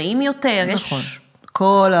שהוא נעים יותר. נכון.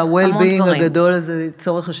 כל ה-well-being הגדול הזה,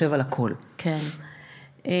 צורך יושב על הכל. כן.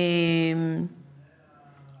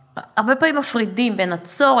 הרבה פעמים מפרידים בין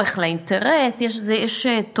הצורך לאינטרס, יש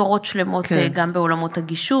תורות שלמות גם בעולמות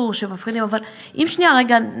הגישור שמפרידים, אבל אם שנייה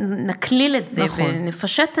רגע נקליל את זה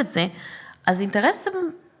ונפשט את זה, אז אינטרס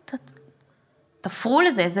תפרו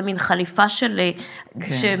לזה איזה מין חליפה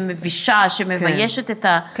שמבישה, שמביישת את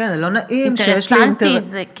כן, לא נעים שיש לי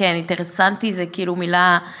כן, אינטרסנטי זה כאילו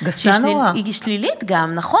מילה... גסה נורא. היא שלילית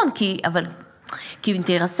גם, נכון, כי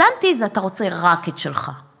אינטרסנטי זה אתה רוצה רק את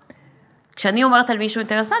שלך. כשאני אומרת על מישהו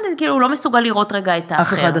אינטרסנטי, זה כאילו הוא לא מסוגל לראות רגע את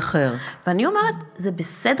האחר. אף אחד אחר. ואני אומרת, זה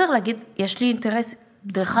בסדר להגיד, יש לי אינטרס,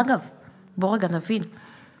 דרך אגב, בוא רגע נבין,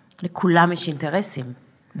 לכולם יש אינטרסים.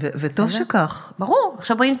 וטוב שכך. ברור.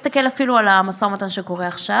 עכשיו בואי נסתכל אפילו על המשא ומתן שקורה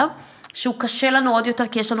עכשיו, שהוא קשה לנו עוד יותר,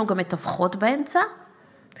 כי יש לנו גם מתווכות באמצע,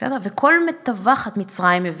 וכל מתווכת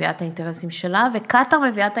מצרים מביאה את האינטרסים שלה, וקטר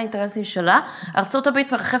מביאה את האינטרסים שלה, ארצות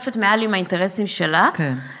הברית מרחפת מעל עם האינטרסים שלה.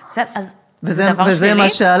 כן. אז וזה מה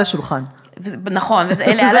שעל השולחן. נכון,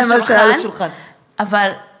 ואלה על השולחן.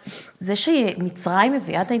 אבל זה שמצרים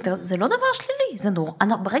מביאה את האינטרס, זה לא דבר שלילי, זה נורא.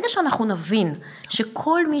 ברגע שאנחנו נבין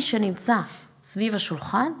שכל מי שנמצא סביב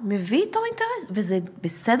השולחן, מביא איתו אינטרס, וזה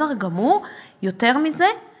בסדר גמור, יותר מזה,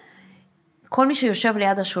 כל מי שיושב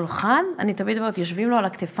ליד השולחן, אני תמיד אומרת, יושבים לו על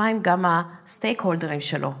הכתפיים גם הסטייק הולדרים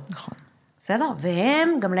שלו. נכון. בסדר? והם,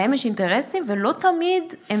 גם להם יש אינטרסים, ולא תמיד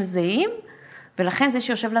הם זהים, ולכן זה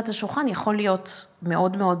שיושב ליד השולחן יכול להיות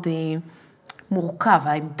מאוד מאוד מורכב,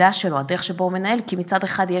 העמדה שלו, הדרך שבו הוא מנהל, כי מצד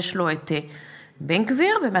אחד יש לו את בן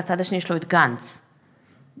גביר, ומהצד השני יש לו את גנץ.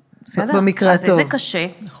 בסדר? במקרה הטוב. אז זה קשה.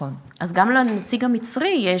 נכון. אז גם לנציג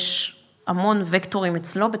המצרי יש המון וקטורים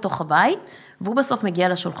אצלו בתוך הבית, והוא בסוף מגיע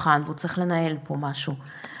לשולחן, והוא צריך לנהל פה משהו.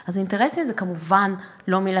 אז אינטרסים זה כמובן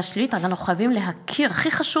לא מילה שלילית, אנחנו חייבים להכיר,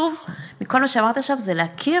 הכי חשוב מכל מה שאמרת עכשיו, זה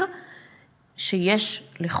להכיר שיש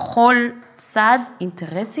לכל צד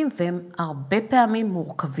אינטרסים, והם הרבה פעמים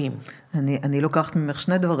מורכבים. אני לוקחת ממך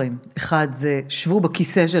שני דברים. אחד זה, שבו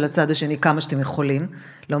בכיסא של הצד השני כמה שאתם יכולים,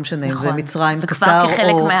 לא משנה אם זה מצרים, קטר, וכבר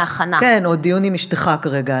כחלק מההכנה. כן, או דיון עם אשתך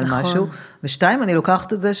כרגע על משהו. ושתיים, אני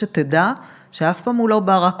לוקחת את זה שתדע, שאף פעם הוא לא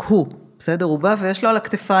בא רק הוא. בסדר, הוא בא ויש לו על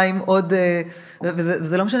הכתפיים עוד,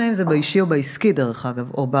 וזה לא משנה אם זה באישי או בעסקי דרך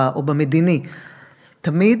אגב, או במדיני.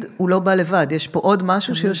 תמיד הוא לא בא לבד, יש פה עוד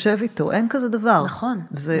משהו שיושב איתו, אין כזה דבר. נכון,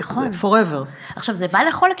 זה נכון. forever. עכשיו, זה בא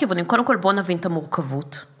לכל הכיוונים, קודם כל בוא נבין את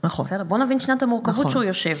המורכבות. נכון. בסדר? בוא נבין שנייה את המורכבות נכון. שהוא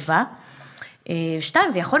יושב בה.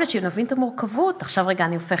 שתיים, ויכול להיות שאם נבין את המורכבות, עכשיו רגע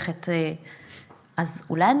אני הופכת, אז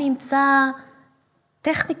אולי אני אמצא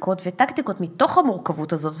טכניקות וטקטיקות מתוך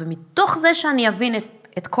המורכבות הזאת, ומתוך זה שאני אבין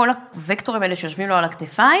את כל הוקטורים האלה שיושבים לו על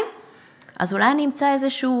הכתפיים, אז אולי אני אמצא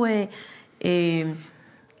איזשהו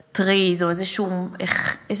טריז, או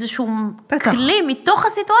איזשהו כלי מתוך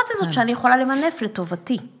הסיטואציה הזאת, שאני יכולה למנף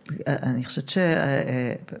לטובתי. אני חושבת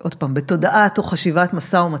עוד פעם, בתודעת או חשיבת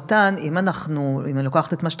משא ומתן, אם אני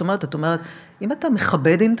לוקחת את מה שאת אומרת, את אומרת, אם אתה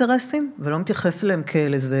מכבד אינטרסים, ולא מתייחס אליהם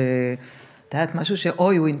כאל איזה, אתה יודעת, משהו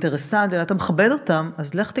שאוי, הוא אינטרסנט, אלא אתה מכבד אותם,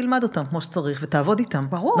 אז לך תלמד אותם כמו שצריך, ותעבוד איתם.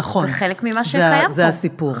 ברור, נכון. זה חלק ממה שקיים פה. זה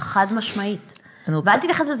הסיפור. חד משמעית. ואל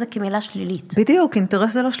תתייחס לזה כמילה שלילית. בדיוק,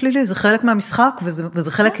 אינטרס זה לא שלילי, זה חלק מהמשחק,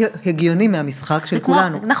 וזה חלק הגיוני מהמשחק של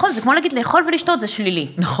כולנו. נכון, זה כמו להגיד, לאכול ולשתות זה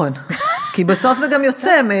שלילי. נכון, כי בסוף זה גם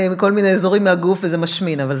יוצא מכל מיני אזורים מהגוף, וזה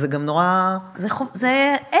משמין, אבל זה גם נורא...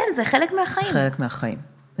 זה חלק מהחיים. חלק מהחיים.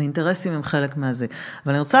 האינטרסים הם חלק מהזה.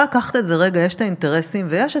 אבל אני רוצה לקחת את זה רגע, יש את האינטרסים,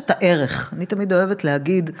 ויש את הערך. אני תמיד אוהבת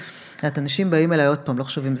להגיד, את אנשים באים אליי עוד פעם, לא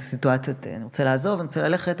חושבים, זו סיטואציית, אני רוצה לעזוב, אני רוצה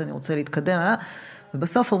ללכת, אני רוצה להתקדם,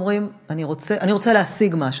 ובסוף אומרים, אני רוצה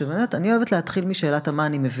להשיג משהו, ובאמת, אני אוהבת להתחיל משאלת מה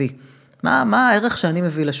אני מביא. מה הערך שאני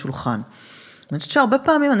מביא לשולחן? אני חושבת שהרבה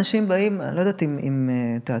פעמים אנשים באים, אני לא יודעת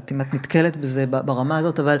אם את מתקלת בזה ברמה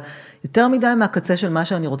הזאת, אבל יותר מדי מהקצה של מה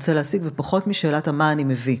שאני רוצה להשיג, ופחות משאלת מה אני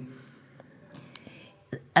מביא.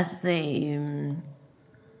 אז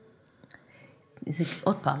זה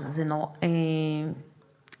עוד פעם, זה נורא...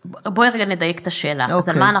 בואי רגע נדייק את השאלה. אז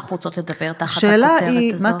על מה אנחנו רוצות לדבר תחת הכותרת הזאת? השאלה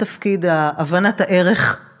היא, מה תפקיד הבנת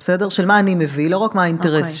הערך, בסדר? של מה אני מביא, לא רק מה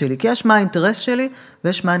האינטרס שלי. כי יש מה האינטרס שלי,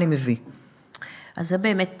 ויש מה אני מביא. אז זה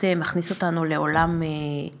באמת מכניס אותנו לעולם,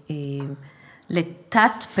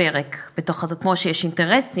 לתת פרק, בתוך זה, כמו שיש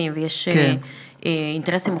אינטרסים, ויש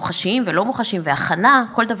אינטרסים מוחשיים ולא מוחשיים, והכנה,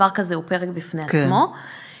 כל דבר כזה הוא פרק בפני עצמו.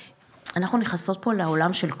 אנחנו נכנסות פה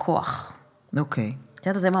לעולם של כוח. אוקיי.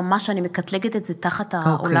 זה ממש, אני מקטלגת את זה תחת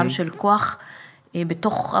העולם של כוח,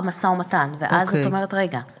 בתוך המשא ומתן, ואז את אומרת,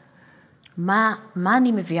 רגע, מה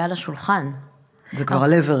אני מביאה לשולחן? זה כבר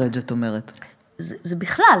ה-leverage, את אומרת. זה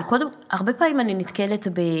בכלל, קודם, הרבה פעמים אני נתקלת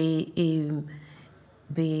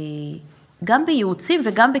גם בייעוצים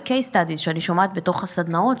וגם ב-case studies, שאני שומעת בתוך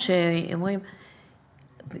הסדנאות, שאומרים,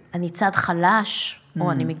 אני צד חלש,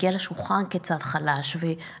 או אני מגיע לשולחן כצד חלש,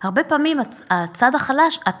 והרבה פעמים הצד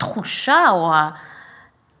החלש, התחושה או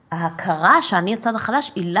ההכרה שאני הצד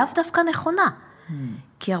החלש, היא לאו דווקא נכונה.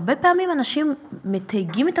 כי הרבה פעמים אנשים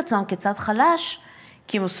מתייגים את עצמם כצד חלש,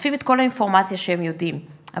 כי הם אוספים את כל האינפורמציה שהם יודעים,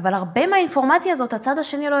 אבל הרבה מהאינפורמציה הזאת, הצד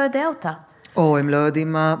השני לא יודע אותה. או הם לא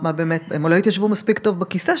יודעים מה באמת, הם לא התיישבו מספיק טוב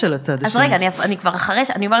בכיסא של הצד השני. אז רגע, אני כבר אחרי,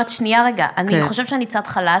 אני אומרת שנייה רגע, אני חושבת שאני צד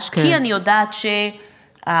חלש, כי אני יודעת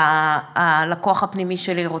שהלקוח הפנימי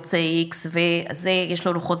שלי רוצה X, וזה, יש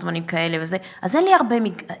לו לוחות זמנים כאלה וזה, אז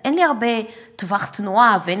אין לי הרבה טווח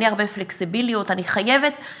תנועה, ואין לי הרבה פלקסיביליות, אני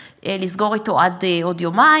חייבת לסגור איתו עד עוד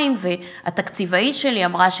יומיים, והתקציבאי שלי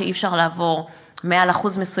אמרה שאי אפשר לעבור מעל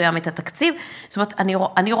אחוז מסוים את התקציב, זאת אומרת,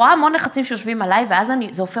 אני רואה המון לחצים שיושבים עליי, ואז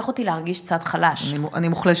זה הופך אותי להרגיש צד חלש. אני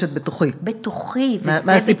מוחלשת בתוכי. בתוכי, וזה בדיוק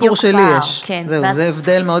מהסיפור שלי יש. כן, זהו, זה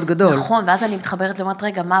הבדל מאוד גדול. נכון, ואז אני מתחברת למרת,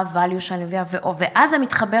 רגע, מה הvalue שאני מביאה, ואז זה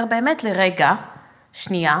מתחבר באמת לרגע,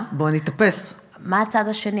 שנייה. בוא נתאפס. מה הצד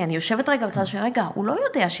השני? אני יושבת רגע בצד השני, רגע, הוא לא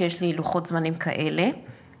יודע שיש לי לוחות זמנים כאלה,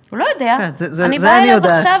 הוא לא יודע. זה אני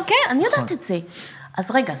יודעת. עכשיו, כן, אני יודעת את זה.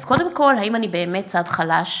 אז רגע, אז קודם כל, האם אני באמת צד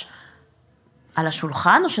חלש על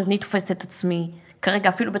השולחן, או שאני תופסת את עצמי? כרגע,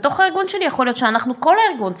 אפילו בתוך הארגון שלי, יכול להיות שאנחנו כל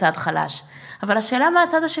הארגון צד חלש, אבל השאלה מה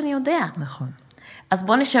הצד השני יודע. נכון. אז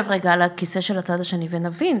בוא נשב רגע על הכיסא של הצד השני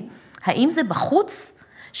ונבין, האם זה בחוץ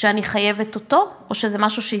שאני חייבת אותו, או שזה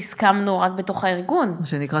משהו שהסכמנו רק בתוך הארגון? מה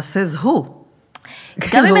שנקרא says who.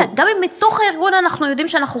 גם אם בתוך הארגון אנחנו יודעים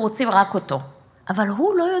שאנחנו רוצים רק אותו, אבל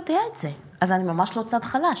הוא לא יודע את זה, אז אני ממש לא צד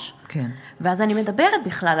חלש. כן. ואז אני מדברת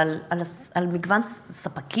בכלל על מגוון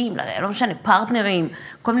ספקים, לא משנה, פרטנרים,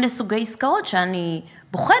 כל מיני סוגי עסקאות שאני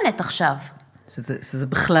בוחנת עכשיו. שזה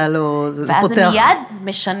בכלל לא, זה ואז פותח. זה מיד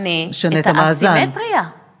משנה את האסימטריה.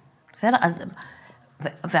 בסדר, אז,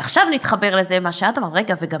 ועכשיו נתחבר לזה מה שאת אמרת,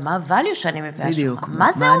 רגע, וגם מה הvalue שאני מביאה. בדיוק.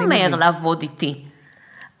 מה זה אומר לעבוד איתי?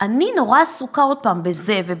 אני נורא עסוקה עוד פעם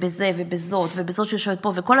בזה ובזה ובזאת שיושבת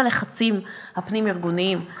פה, וכל הלחצים הפנים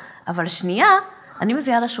ארגוניים, אבל שנייה, אני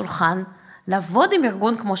מביאה לשולחן, לעבוד עם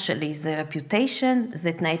ארגון כמו שלי, זה reputation,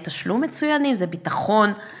 זה תנאי תשלום מצוינים, זה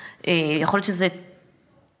ביטחון, יכול להיות שזה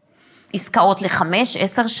עסקאות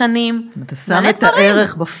ל5-10 שנים. אתה שם את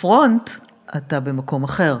הערך בפרונט, אתה במקום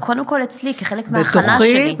אחר. קודם כל אצלי, כחלק מההכנה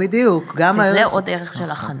שלי. בתוכי, בדיוק, גם הערך. וזה עוד ערך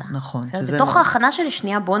של הכנה. נכון. בתוך ההכנה שלי,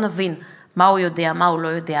 שנייה, בוא נבין מה הוא יודע, מה הוא לא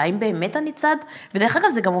יודע, האם באמת אני צד, ודרך אגב,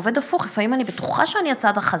 זה גם עובד הפוך, לפעמים אני בטוחה שאני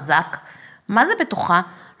הצד החזק, מה זה בטוחה?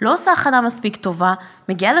 לא עושה הכנה מספיק טובה,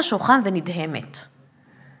 מגיעה לשולחן ונדהמת.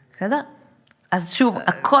 בסדר? אז שוב,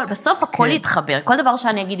 בסוף הכל יתחבר, כל דבר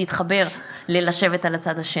שאני אגיד יתחבר ללשבת על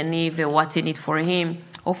הצד השני, ו-what's in it for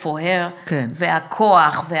him, או for her,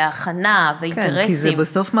 והכוח, וההכנה, ואינטרסים. כן, כי זה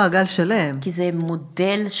בסוף מעגל שלם. כי זה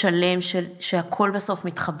מודל שלם שהכל בסוף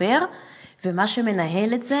מתחבר, ומה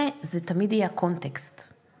שמנהל את זה, זה תמיד יהיה הקונטקסט.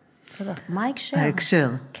 מה ההקשר? ההקשר.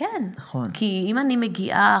 כן. נכון. כי אם אני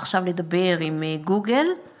מגיעה עכשיו לדבר עם גוגל,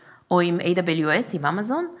 או עם AWS, עם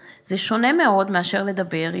אמזון, זה שונה מאוד מאשר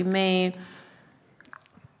לדבר עם,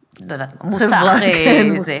 לא יודעת, מוסך,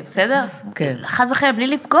 זה, בסדר? כן. חס וחלילה, בלי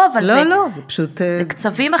לפגוע, אבל זה... לא, זה פשוט... זה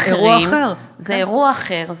קצבים אחרים. אירוע אחר. זה אירוע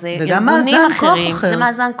אחר, זה ארגונים אחרים. זה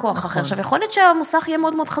מאזן כוח אחר. עכשיו, יכול להיות שהמוסך יהיה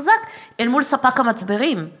מאוד מאוד חזק, אל מול ספק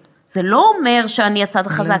המצברים. זה לא אומר שאני הצד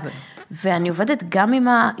החזק. ואני עובדת גם עם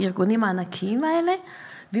הארגונים הענקיים האלה,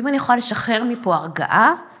 ואם אני יכולה לשחרר מפה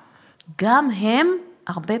הרגעה, גם הם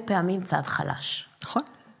הרבה פעמים צד חלש. נכון,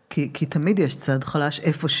 כי תמיד יש צד חלש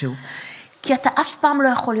איפשהו. כי אתה אף פעם לא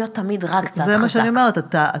יכול להיות תמיד רק צד חזק. זה מה שאני אומרת,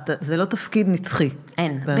 זה לא תפקיד נצחי.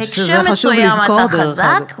 אין, בהקשר מסוים אתה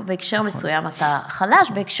חזק, בהקשר מסוים אתה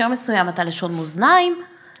חלש, בהקשר מסוים אתה לשון מאזניים,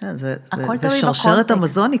 זה שרשרת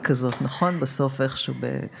המזונית כזאת, נכון? בסוף איכשהו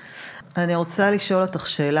אני רוצה לשאול אותך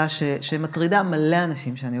שאלה שמטרידה מלא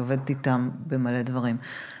אנשים שאני עובדת איתם במלא דברים.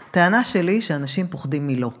 טענה שלי שאנשים פוחדים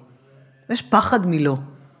מלא. יש פחד מלא.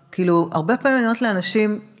 כאילו, הרבה פעמים אני אומרת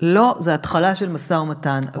לאנשים, לא, זה התחלה של משא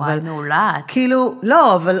ומתן. וואי, מעולת. כאילו,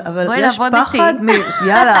 לא, אבל יש פחד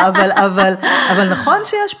יאללה, אבל נכון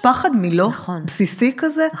שיש פחד מלא בסיסי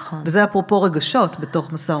כזה, וזה אפרופו רגשות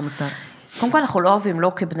בתוך משא ומתן. קודם כל, אנחנו לא אוהבים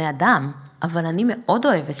לא כבני אדם, אבל אני מאוד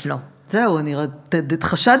אוהבת לא. זהו, אני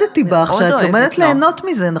חשדתי בך, שאת עומדת ליהנות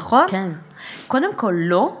מזה, נכון? כן. קודם כל,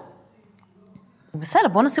 לא. בסדר,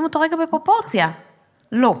 בוא נשים אותו רגע בפרופורציה.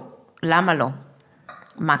 לא. למה לא?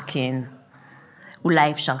 מה כן?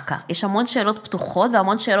 אולי אפשר כך. יש המון שאלות פתוחות,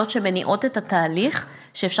 והמון שאלות שמניעות את התהליך,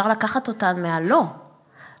 שאפשר לקחת אותן מהלא.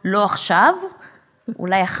 לא עכשיו,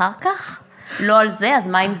 אולי אחר כך. לא על זה, אז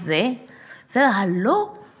מה עם זה? בסדר,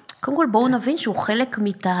 הלא... קודם כל בואו נבין שהוא חלק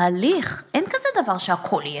מתהליך, אין כזה דבר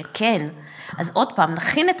שהכל יהיה כן. אז עוד פעם,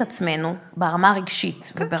 נכין את עצמנו ברמה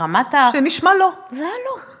הרגשית, וברמת שנשמע לא. זה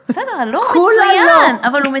הלא, בסדר, הלא מצוין,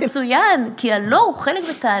 אבל הוא מצוין, כי הלא הוא חלק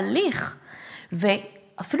בתהליך.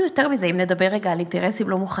 ואפילו יותר מזה, אם נדבר רגע על אינטרסים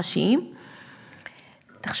לא מוחשיים,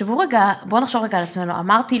 תחשבו רגע, בואו נחשוב רגע על עצמנו,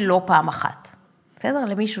 אמרתי לא פעם אחת, בסדר?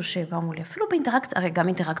 למישהו שבא מולי, אפילו באינטראקציה, הרי גם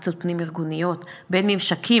אינטראקציות פנים ארגוניות, בין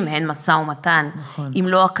ממשקים הן משא ומתן, נכון. אם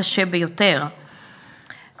לא הקשה ביותר.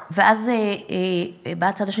 ואז בא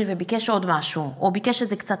הצד השני וביקש עוד משהו, או ביקש את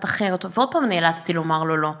זה קצת אחרת, ועוד פעם נאלצתי לומר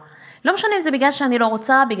לו לא. לא משנה אם זה בגלל שאני לא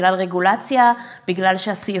רוצה, בגלל רגולציה, בגלל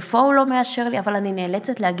שה-CFO לא מאשר לי, אבל אני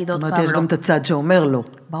נאלצת להגיד עוד פעם לא. זאת אומרת, יש גם את הצד שאומר לא.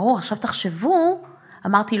 ברור, עכשיו תחשבו,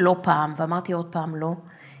 אמרתי לא פעם, ואמרתי עוד פעם לא,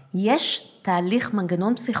 יש תהליך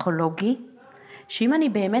מנגנון פסיכולוגי, שאם אני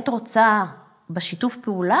באמת רוצה בשיתוף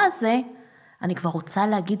פעולה הזה, אני כבר רוצה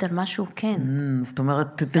להגיד על משהו כן. זאת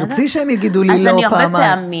אומרת, תרצי שהם יגידו לי לא פעמיים. אז אני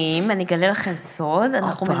הרבה פעמים, אני אגלה לכם סוד,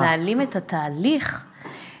 אנחנו מנהלים את התהליך,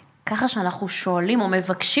 ככה שאנחנו שואלים או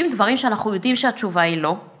מבקשים דברים שאנחנו יודעים שהתשובה היא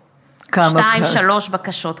לא. 2, 3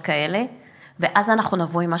 בקשות כאלה, ואז אנחנו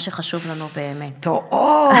נבוא עם מה שחשוב לנו באמת. טוב.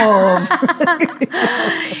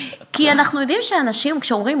 כי אנחנו יודעים שאנשים,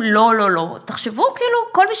 כשאומרים לא, לא, לא, תחשבו כאילו,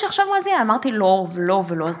 כל מי שעכשיו מזיע, אמרתי לא, ולא,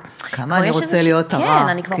 ולא. כמה אני רוצה להיות הרע. כן,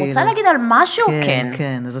 אני כבר רוצה להגיד על משהו כן.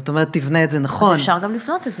 כן, אז זאת אומרת, תבנה את זה נכון. אז אפשר גם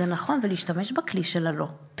לבנות את זה נכון, ולהשתמש בכלי של הלא.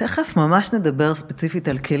 תכף ממש נדבר ספציפית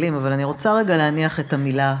על כלים, אבל אני רוצה רגע להניח את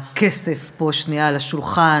המילה כסף פה שנייה על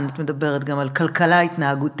השולחן, את מדברת גם על כלכלה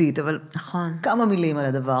התנהגותית, אבל כמה מילים על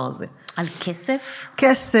הדבר הזה. על כסף?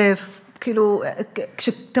 כסף. כאילו,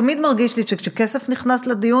 תמיד מרגיש לי שכשכסף נכנס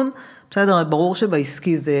לדיון, בסדר, ברור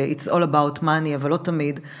שבעסקי זה it's all about money, אבל לא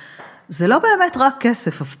תמיד, זה לא באמת רק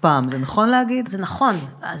כסף אף פעם, זה נכון להגיד? זה נכון,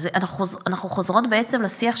 אנחנו חוזרות בעצם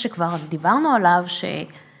לשיח שכבר דיברנו עליו,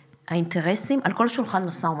 שהאינטרסים, על כל שולחן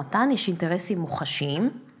משא ומתן, יש אינטרסים מוחשיים,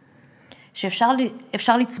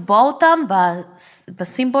 שאפשר לצבוע אותם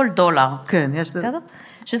בסימבול דולר. כן, יש זה.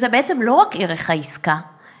 שזה בעצם לא רק ערך העסקה,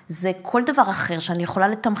 זה כל דבר אחר שאני יכולה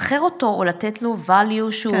לתמחר אותו, או לתת לו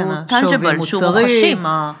value שהוא tangible, שהוא מוחשי.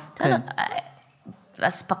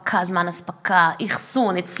 הספקה, זמן הספקה,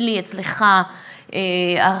 אחסון, אצלי, אצלך,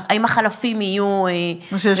 האם החלפים יהיו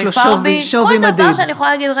שווי מדהים. כל דבר שאני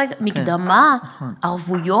יכולה להגיד, רגע, מקדמה,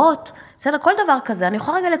 ערבויות, בסדר, כל דבר כזה, אני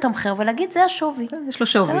יכולה רגע לתמחר ולהגיד, זה השווי. יש לו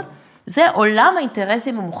שווי. זה עולם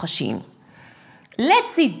האינטרסים המוחשיים.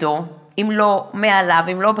 לצידו, אם לא מעליו,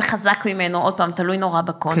 אם לא בחזק ממנו, עוד פעם, תלוי נורא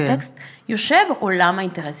בקונטקסט, יושב עולם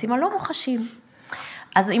האינטרסים הלא מוחשיים.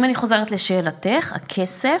 אז אם אני חוזרת לשאלתך,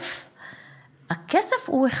 הכסף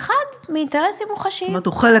הוא אחד מאינטרסים מוחשיים. זאת אומרת,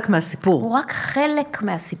 הוא חלק מהסיפור. הוא רק חלק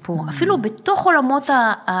מהסיפור. אפילו בתוך עולמות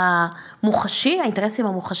המוחשי, האינטרסים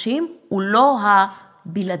המוחשיים, הוא לא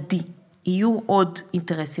הבלעדי. יהיו עוד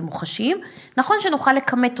אינטרסים מוחשיים. נכון שנוכל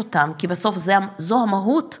לקמת אותם, כי בסוף זו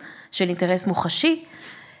המהות של אינטרס מוחשי,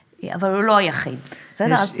 אבל הוא לא היחיד.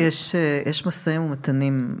 יש מסעים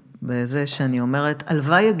ומתנים בזה שאני אומרת,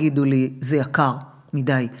 הלוואי יגידו לי, זה יקר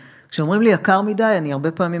מדי. כשאומרים לי יקר מדי, אני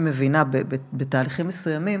הרבה פעמים מבינה בתהליכים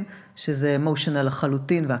מסוימים, שזה אמושיונל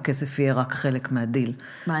לחלוטין, והכסף יהיה רק חלק מהדיל.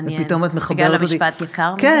 מעניין. ופתאום את מחברת בגלל אותי. המשפט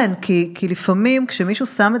יקר מדי? כן, כי לפעמים כשמישהו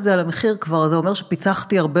שם את זה על המחיר כבר, זה אומר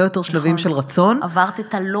שפיצחתי הרבה יותר שלבים של רצון. עברת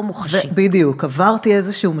את הלא מוחשי. בדיוק, עברתי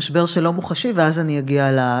איזשהו משבר של לא מוחשי, ואז אני אגיע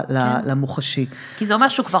למוחשי. כי זה אומר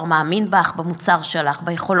שהוא כבר מאמין בך, במוצר שלך,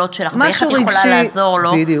 ביכולות שלך, ואיך את יכולה לעזור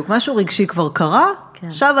לו. בדיוק, משהו רגשי כבר קרה,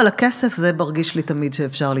 עכשיו על הכסף זה מרגיש לי תמיד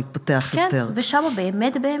שאפשר להתפתח יותר. כן, ושם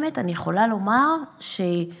באמת אני יכולה לומר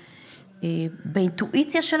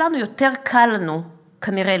שבאינטואיציה שלנו יותר קל לנו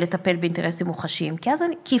כנראה לטפל באינטרסים מוחשיים,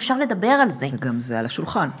 כי אפשר לדבר על זה. וגם זה על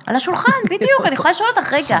השולחן. על השולחן, בדיוק, אני יכולה לשאול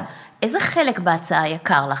אותך, רגע, איזה חלק בהצעה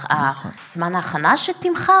יקר לך? זמן ההכנה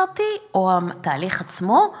שתמחרתי, או התהליך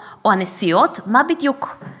עצמו, או הנסיעות, מה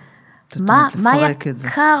בדיוק? מה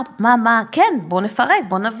יקר, כן, בוא נפרק,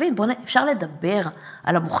 בוא נבין, אפשר לדבר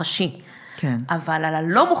על המוחשי, כן. אבל על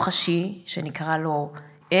הלא מוחשי, שנקרא לו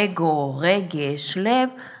אגו, רגש, לב,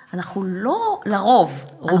 אנחנו לא, לרוב,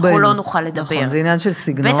 אנחנו לא נוכל לדבר. נכון, זה עניין של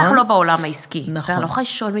סגנון. בטח לא בעולם העסקי. נכון. אני לא יכולה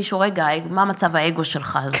לשאול מישהו, רגע, מה מצב האגו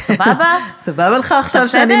שלך? סבבה? סבבה לך עכשיו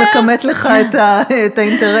שאני מקמת לך את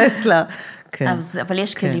האינטרס לה. כן. אבל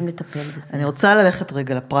יש כלים לטפל בזה. אני רוצה ללכת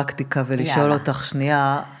רגע לפרקטיקה ולשאול אותך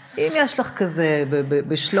שנייה, אם יש לך כזה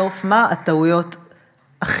בשלוף, מה הטעויות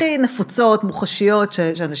הכי נפוצות, מוחשיות,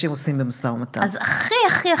 שאנשים עושים במשא ומתן? אז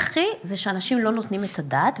הכי, זה שאנשים לא נותנים את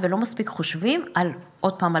הדעת, ולא מספיק חושבים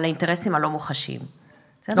עוד פעם, על האינטרסים הלא מוחשיים.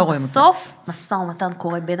 לא רואים אותם. בסוף, משא ומתן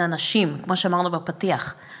קורה בין אנשים, כמו שאמרנו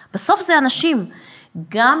בפתיח. בסוף זה אנשים,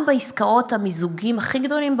 גם בעסקאות המיזוגים הכי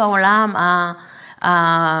גדולים בעולם,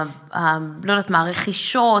 לא יודעת מה,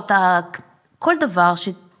 רכישות, כל דבר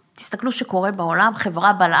תסתכלו שקורה בעולם,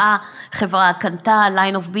 חברה בלעה, חברה קנתה,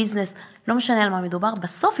 line of business, לא משנה על מה מדובר,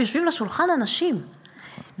 בסוף יושבים לשולחן אנשים,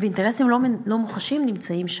 ואינטרסים לא מוחשים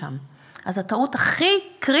נמצאים שם. אז הטעות הכי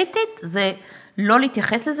קריטית זה לא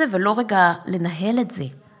להתייחס לזה, ולא רגע לנהל את זה.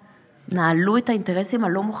 נעלו את האינטרסים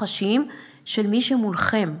הלא מוחשיים של מי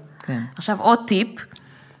שמולכם. כן. עכשיו, עוד טיפ,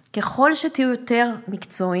 ככל שתהיו יותר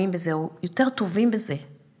מקצועיים בזה, או יותר טובים בזה,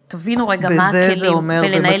 תבינו רגע מה הכלים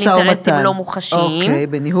בלנהל אינטרסים לא מוחשיים. אוקיי,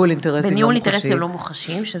 בניהול אינטרסים לא מוחשיים. בניהול אינטרסים לא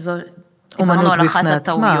מוחשיים, שזו, דיברנו על אחת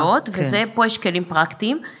הטעויות, וזה, פה יש כלים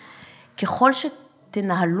פרקטיים. ככל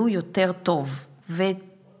שתנהלו יותר טוב,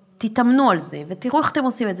 ותתאמנו על זה, ותראו איך אתם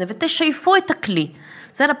עושים את זה, ותשייפו את הכלי.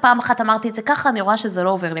 זה לפעם אחת אמרתי את זה ככה, אני רואה שזה לא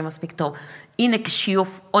עובר לי מספיק טוב. הנה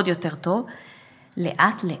שיוף עוד יותר טוב.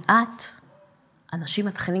 לאט לאט, אנשים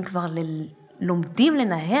מתחילים כבר לומדים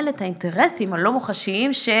לנהל את האינטרסים הלא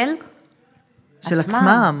מוחשיים של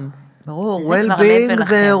עצמם. ברור, well-being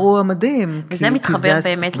זה אירוע מדהים. וזה מתחבר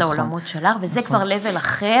באמת לעולמות שלך, וזה כבר level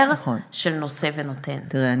אחר של נושא ונותן.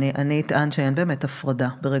 תראה, אני אטען שאין באמת הפרדה.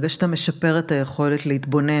 ברגע שאתה משפר את היכולת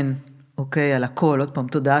להתבונן, אוקיי, על הכל, עוד פעם,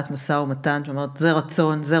 תודעת משא ומתן, שאומרת,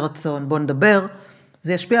 זה רצון, בוא נדבר,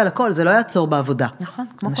 זה ישפיע על הכל, זה לא יעצור בעבודה. נכון,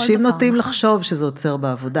 כמו כל דבר. אנשים נוטים לחשוב שזה עוצר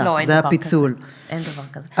בעבודה, לא, זה הפיצול. אין דבר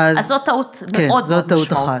כזה. אז זאת טעות מאוד מאוד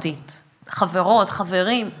משמעותית. חברות,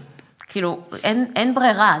 חברים, כאילו, אין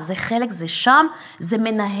ברירה, זה חלק, זה שם, זה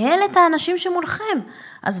מנהל את האנשים שמולכם.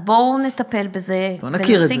 אז בואו נטפל בזה,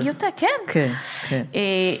 ונשיג יותר, כן. כן, כן.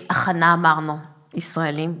 הכנה אמרנו,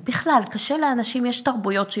 ישראלים. בכלל, קשה לאנשים, יש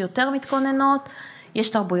תרבויות שיותר מתכוננות, יש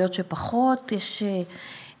תרבויות שפחות, יש...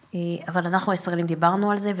 אבל אנחנו הישראלים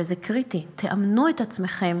דיברנו על זה, וזה קריטי. תאמנו את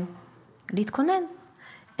עצמכם להתכונן.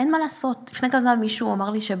 אין מה לעשות. לפני כמה זמן מישהו אמר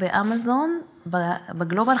לי שבאמזון,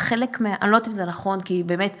 בגלובל חלק אני לא יודעת אם זה נכון, כי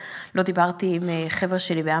באמת לא דיברתי עם חבר'ה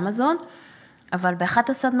שלי באמזון, אבל באחת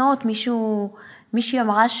הסדנאות מישהי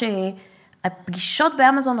אמרה שהפגישות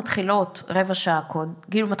באמזון מתחילות רבע שעה קוד,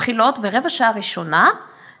 כאילו מתחילות ורבע שעה ראשונה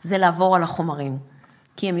זה לעבור על החומרים.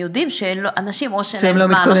 כי הם יודעים שאנשים או שאין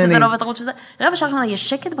להם זמן, או שזה לא בתרבות שזה, רבע שעה ראשונה יש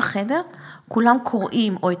שקט בחדר, כולם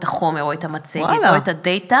קוראים או את החומר או את המצגת או את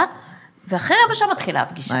הדאטה, ואחרי רבע שעה מתחילה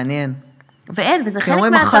הפגישה. מעניין. ואין, וזה חלק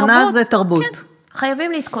מהתרבות. כי אומרים, הכנה זה תרבות. כן,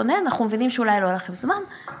 חייבים להתכונן, אנחנו מבינים שאולי לא הולכם זמן,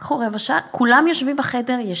 קחו רבע שעה, כולם יושבים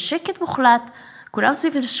בחדר, יש שקט מוחלט, כולם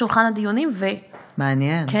סביב לשולחן הדיונים,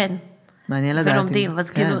 מעניין. כן. מעניין לדעת. ולומדים, אז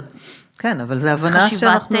כאילו... כן, אבל זה הבנה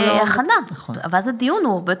שאנחנו לא... חשיבת הכנה. נכון. אבל אז הדיון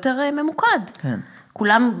הוא הרבה יותר ממוקד. כן.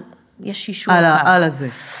 כולם, יש אישור. על הזה.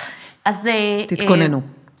 אז... תתכוננו.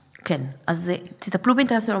 כן, אז תטפלו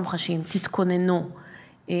באינטרסים לא מוחשיים, תתכוננו,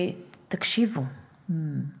 תקשיבו.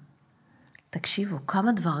 תקשיבו,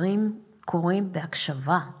 כמה דברים קורים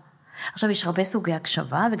בהקשבה. עכשיו, יש הרבה סוגי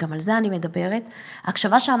הקשבה, וגם על זה אני מדברת.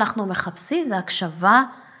 הקשבה שאנחנו מחפשים, זה הקשבה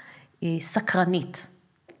סקרנית.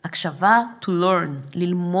 הקשבה to learn,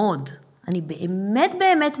 ללמוד. אני באמת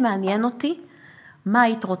באמת מעניין אותי, מה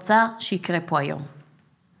היית רוצה שיקרה פה היום?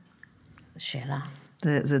 שאלה.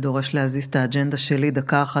 זה דורש להזיז את האג'נדה שלי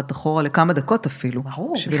דקה אחת אחורה, לכמה דקות אפילו.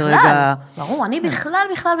 ברור, בכלל. ברור, אני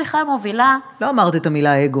בכלל מובילה. לא אמרת את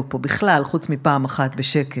המילה אגו פה, בכלל, חוץ מפעם אחת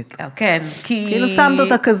בשקט. כן, כי... כאילו שמת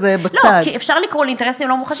אותה כזה בצד. לא, כי אפשר לקרוא לאינטרסים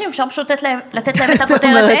לא מוחשיים, אפשר פשוט לתת להם את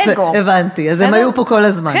הכותרת אגו. הבנתי, אז הם היו פה כל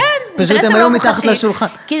הזמן. כן, פשוט הם היו מתחת לשולחן.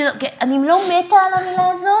 אני לא מתה על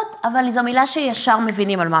המילה הזאת, אבל זו מילה שישר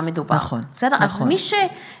מבינים על מה מדובר. נכון. בסדר? אז מי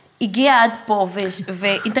הגיע עד פה,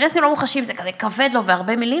 ואינטרסים לא מוחשיים, זה כזה כבד לו,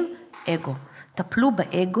 והרבה מילים, אגו. טפלו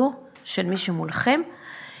באגו של מי שמולכם,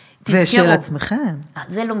 ושל עצמכם.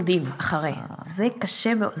 זה לומדים אחרי. זה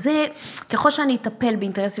קשה מאוד. זה, ככל שאני אטפל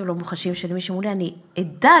באינטרסים לא מוחשיים של מי שמולי, אני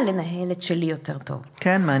אדע לנהל את שלי יותר טוב.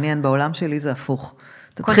 כן, מעניין, בעולם שלי זה הפוך.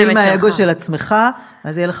 תתחיל מהאגו של עצמך,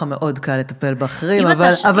 אז יהיה לך מאוד קל לטפל באחרים,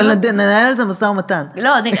 אבל ננהל על זה משא ומתן.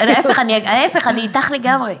 לא, ההפך, אני איתך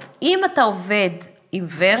לגמרי. אם אתה עובד עם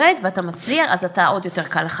ורד, ואתה מצליח, אז אתה עוד יותר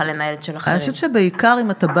קל לך לנהל את של אחרים. אני חושבת שבעיקר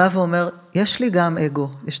אם אתה בא ואומר, יש לי גם אגו,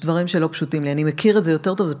 יש דברים שלא פשוטים לי, אני מכיר את זה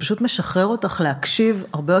יותר טוב, זה פשוט משחרר אותך להקשיב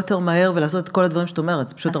הרבה יותר מהר, ולעשות את כל הדברים שאת אומרת,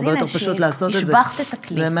 זה פשוט הרבה יותר פשוט לעשות את זה. השבחת את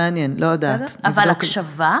הכלי. זה מעניין, לא יודעת. אבל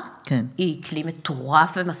הקשבה, היא כלי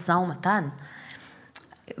מטורף במשא ומתן,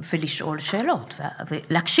 ולשאול שאלות,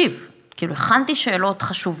 ולהקשיב. כאילו, הכנתי שאלות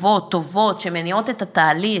חשובות, טובות, שמניעות את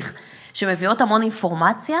התהליך, שמביאות המון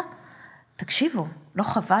אינפורמציה, תקשיבו, לא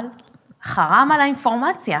חבל, חרם על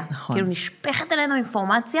האינפורמציה, נכון. כאילו נשפכת אלינו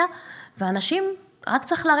אינפורמציה, ואנשים רק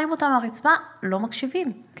צריך להרים אותם מהרצפה, לא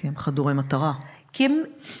מקשיבים. כי הם חדורי מטרה.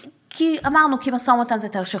 כי אמרנו, כי משא ומתן זה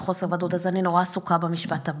תהליך של חוסר ודאות, אז אני נורא עסוקה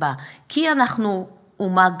במשפט הבא, כי אנחנו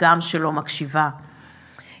אומה גם שלא מקשיבה.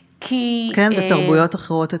 כן, בתרבויות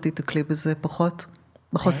אחרות את תתקלי בזה פחות,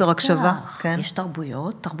 בחוסר הקשבה. כן. יש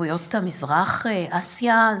תרבויות המזרח,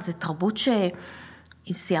 אסיה, זה תרבות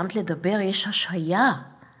אם סיימת לדבר, יש השהיה,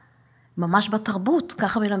 ממש בתרבות,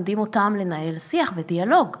 ככה מלמדים אותם לנהל שיח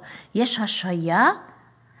ודיאלוג. יש השהיה,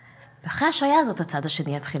 ואחרי השעיה הזאת, הצד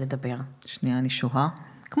השני יתחיל לדבר. שנייה, אני שוהה.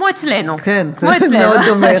 כמו אצלנו. כן, זה מאוד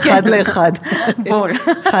דומה, אחד לאחד. בול.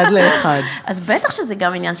 אחד לאחד. אז בטח שזה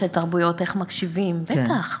גם עניין של תרבויות, איך מקשיבים,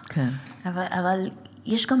 בטח. כן. אבל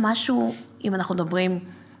יש גם משהו, אם אנחנו מדברים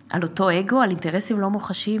על אותו אגו, על אינטרסים לא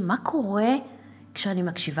מוחשיים, מה קורה כשאני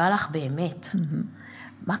מקשיבה לך באמת?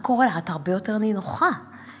 מה קורה לך? את הרבה יותר נינוחה.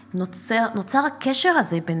 נוצר הקשר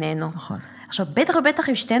הזה בינינו. נכון. עכשיו, בטח ובטח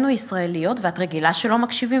אם שתינו ישראליות, ואת רגילה שלא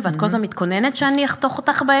מקשיבים, ואת כל הזמן מתכוננת שאני אחתוך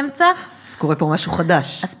אותך באמצע. אז קורה פה משהו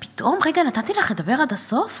חדש. אז פתאום, רגע, נתתי לך לדבר עד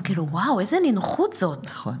הסוף, כאילו, וואו, איזה נינוחות זאת.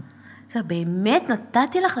 נכון. זה באמת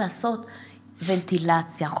נתתי לך לעשות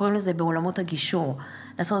ונטילציה, קוראים לזה בעולמות הגישור,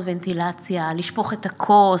 לעשות ונטילציה, לשפוך את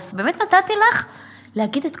הכוס, באמת נתתי לך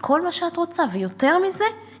להגיד את כל מה שאת רוצה, ויותר מזה,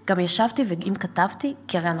 גם ישבתי ואם כתבתי,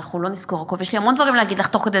 כי הרי אנחנו לא נזכור הכל, ויש לי המון דברים להגיד לך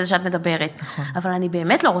תוך כדי זה שאת מדברת, נכון. אבל אני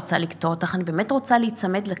באמת לא רוצה לקטוע אותך, אני באמת רוצה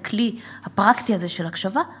להיצמד לכלי הפרקטי הזה של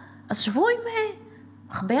הקשבה, אז שבו עם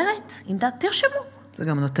מחברת, עם דעת, תרשמו. זה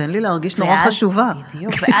גם נותן לי להרגיש נורא חשובה.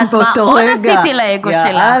 בדיוק, ואז מה עוד עשיתי לאגו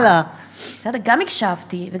שלך? גם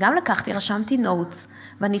הקשבתי וגם לקחתי, רשמתי נוטס,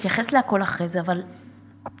 ואני אתייחס להכל אחרי זה, אבל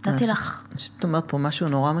נתתי לך. זאת אומרת פה משהו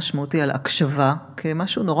נורא משמעותי על הקשבה,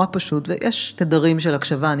 כמשהו נורא פשוט, ויש תדרים של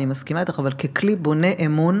הקשבה, אני מסכימה איתך, אבל ככלי בונה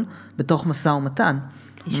אמון בתוך משא ומתן.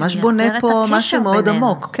 ממש בונה פה משהו מאוד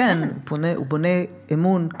עמוק, כן, הוא בונה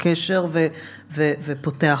אמון, קשר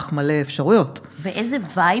ופותח מלא אפשרויות. ואיזה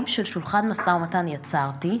וייב של שולחן משא ומתן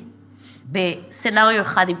יצרתי, בסנריו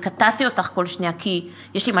אחד, אם קטעתי אותך כל שנייה, כי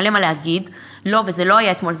יש לי מלא מה להגיד, לא, וזה לא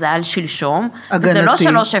היה אתמול, זה היה שלשום, וזה לא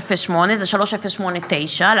 308, זה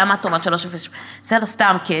 3089, למה את אומרת 308? זה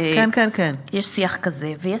סתם, כי כן. יש שיח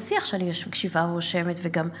כזה, ויש שיח שאני מקשיבה ורושמת,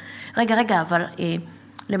 וגם, רגע, אבל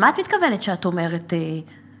למה את מתכוונת שאת אומרת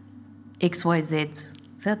XYZ?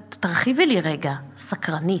 תרחיבי לי רגע,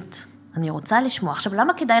 סקרנית, אני רוצה לשמוע. עכשיו,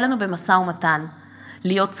 למה כדאי לנו במשא ומתן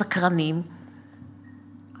להיות סקרנים?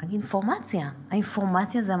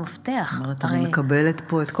 האינפורמציה זה המפתח. אומרת, אני מקבלת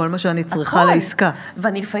פה את כל מה שאני צריכה לעסקה.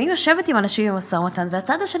 ואני לפעמים יושבת עם אנשים במשא ומתן,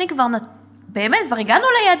 והצד השני כבר, באמת, כבר הגענו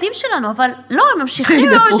ליעדים שלנו, אבל לא, הם ממשיכים,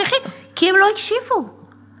 כי הם לא הקשיבו.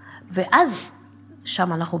 ואז,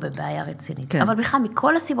 שם אנחנו בבעיה רצינית. אבל בכלל,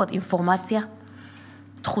 מכל הסיבות, אינפורמציה,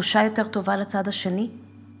 תחושה יותר טובה לצד השני,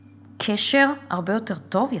 קשר הרבה יותר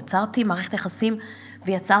טוב, יצרתי מערכת יחסים,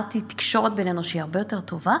 ויצרתי תקשורת בינינו שהיא הרבה יותר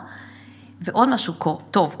טובה, ועוד משהו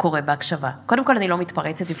טוב קורה בהקשבה. קודם כל אני לא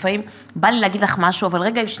מתפרצת, לפעמים בא לי להגיד לך משהו, אבל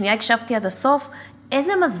רגע, אם שנייה הקשבתי עד הסוף,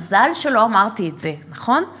 איזה מזל שלא אמרתי את זה,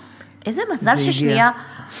 נכון? איזה מזל ששנייה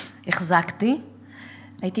החזקתי.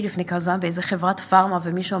 הייתי לפני כמה זמן באיזה חברת פארמה,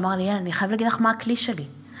 ומישהו אמר לי, אני חייב להגיד לך מה הכלי שלי.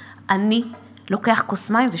 אני לוקח כוס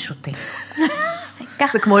מים ושותה.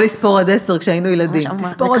 זה כמו לספור עד 10 כשהיינו ילדים.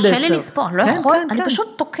 תספור עד 10. זה קשה לי לספור, לא יכול, אני פשוט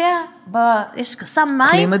תוקע, שם מים,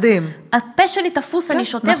 כלי מדהים. הפה שלי תפוס, אני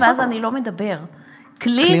שותה, ואז אני לא מדבר.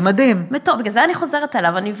 כלי מדהים. בגלל זה אני חוזרת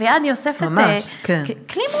עליו, אני אוספת, ממש, כן.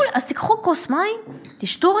 כלי מול, אז תיקחו כוס מים,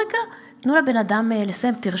 תשתו רגע, תנו לבן אדם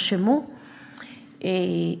לסיים, תרשמו.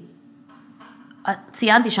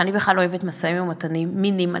 ציינתי שאני בכלל לא אוהבת משאים ומתנים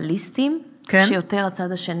מינימליסטים, שיותר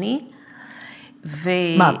הצד השני,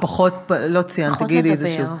 מה, פחות, לא ציין, תגידי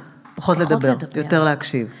איזשהו. פחות לדבר, יותר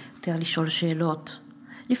להקשיב. יותר לשאול שאלות.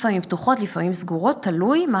 לפעמים פתוחות, לפעמים סגורות,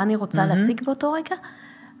 תלוי מה אני רוצה להשיג באותו רגע,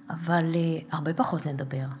 אבל הרבה פחות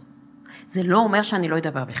לדבר. זה לא אומר שאני לא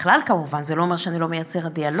אדבר בכלל, כמובן, זה לא אומר שאני לא מייצר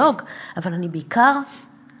דיאלוג, אבל אני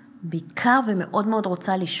בעיקר ומאוד מאוד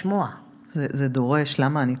רוצה לשמוע. זה דורש,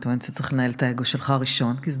 למה אני טוענת שצריך לנהל את האגו שלך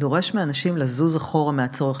ראשון? כי זה דורש מאנשים לזוז אחורה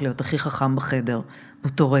מהצורך להיות הכי חכם בחדר,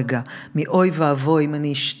 באותו רגע. מאוי ואבוי, אם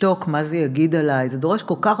אני אשתוק, מה זה יגיד עליי? זה דורש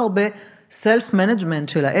כל כך הרבה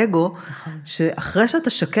self-management של האגו, שאחרי שאתה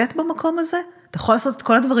שקט במקום הזה, אתה יכול לעשות את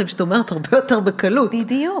כל הדברים שאת אומרת הרבה יותר בקלות.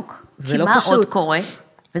 בדיוק. זה לא פשוט. כי מה עוד פשוט. קורה,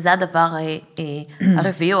 וזה הדבר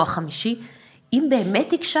הרביעי או החמישי, אם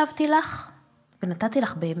באמת הקשבתי לך, ונתתי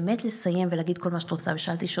לך באמת לסיים ולהגיד כל מה שאת רוצה,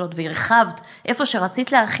 ושאלתי שאלות והרחבת, איפה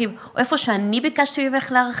שרצית להרחיב, או איפה שאני ביקשתי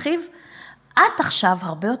ממך להרחיב, את עכשיו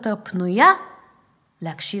הרבה יותר פנויה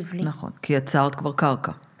להקשיב לי. נכון, כי יצרת כבר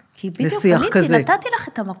קרקע. כי בדיוק פניתי, נתתי לך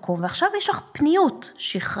את המקום, ועכשיו יש לך פניות,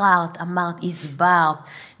 שחררת, אמרת, הסברת,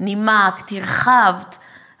 נימקת, הרחבת,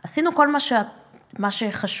 עשינו כל מה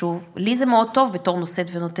שחשוב, לי זה מאוד טוב בתור נושאת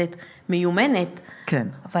ונותנת מיומנת, כן.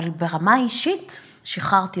 אבל ברמה האישית,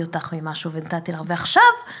 שחררתי אותך ממשהו ונתתי לך, ועכשיו,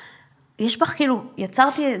 יש בך כאילו,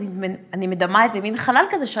 יצרתי, אני מדמה את זה, מין חלל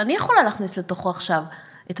כזה, שאני יכולה להכניס לתוכו עכשיו,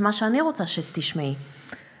 את מה שאני רוצה שתשמעי.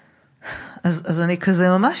 אז אני כזה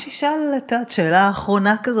ממש אשאל את השאלה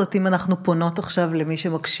האחרונה כזאת, אם אנחנו פונות עכשיו למי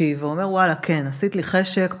שמקשיב, ואומר, וואלה, כן, עשית לי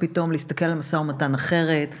חשק, פתאום להסתכל על משא ומתן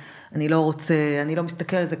אחרת, אני לא רוצה, אני לא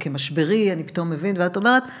מסתכל על זה כמשברי, אני פתאום מבין, ואת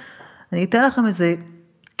אומרת, אני אתן לכם איזה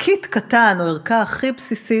קיט קטן, או ערכה הכי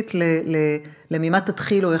בסיסית לממה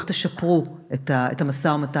תתחילו, איך תשפרו את המשא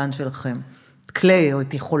ומתן שלכם. את כלי, או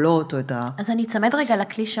את יכולות, או את ה... אז אני אצמד רגע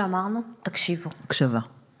לכלי שאמרנו, תקשיבו. הקשבה.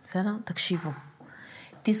 בסדר? תקשיבו.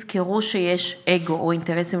 תזכרו שיש אגו או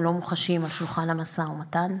אינטרסים לא מוחשים על שולחן המשא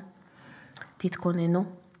ומתן. תתכוננו.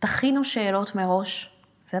 תכינו שאלות מראש.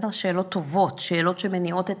 בסדר? שאלות טובות, שאלות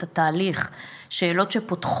שמניעות את התהליך, שאלות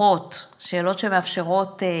שפותחות, שאלות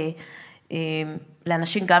שמאפשרות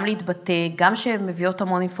לאנשים גם להתבטא, גם שמביאות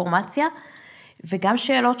המון אינפורמציה, וגם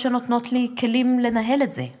שאלות שנותנות לי כלים לנהל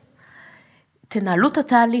את זה. תנהלו את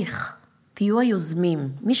התהליך, תהיו היוזמים.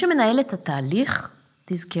 מי שמנהל את התהליך,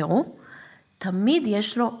 תזכרו, תמיד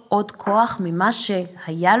יש לו עוד כוח ממה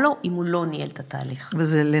שהיה לו אם הוא לא ניהל את התהליך.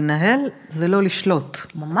 וזה לנהל, זה לא לשלוט.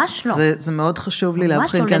 ממש לא. זה מאוד חשוב לי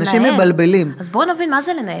להבחין, כי אנשים מבלבלים. אז בואו נבין מה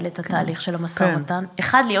זה לנהל את התהליך של המשא ומתן.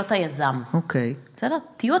 אחד, להיות היזם. אוקיי. בסדר?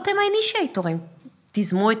 תהיו אתם האינישייטורים.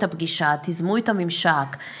 תזמו את הפגישה, תזמו את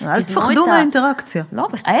הממשק. אל תפחדו מהאינטראקציה. לא,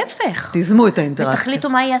 ההפך. תזמו את האינטראקציה. ותחליטו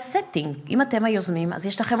מה יהיה הסטינג. אם אתם היוזמים, אז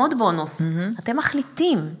יש לכם עוד בונוס. אתם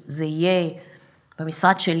מחליטים. זה יהיה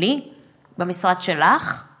במשרד שלי, במשרד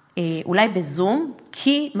שלך, אולי בזום,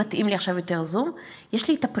 כי מתאים לי עכשיו יותר זום. יש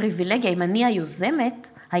לי את הפריבילגיה, אם אני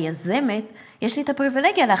היזמת, יש לי את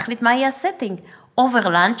הפריבילגיה להחליט מה יהיה הסטינג. אובר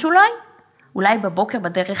לאנץ' אולי בבוקר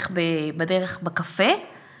בדרך בקפה,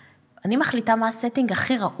 אני מחליטה מה הסטינג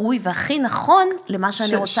הכי ראוי והכי נכון למה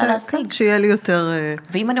שאני רוצה להשיג. כן, שיהיה לי יותר...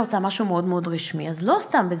 ואם אני רוצה משהו מאוד מאוד רשמי, אז לא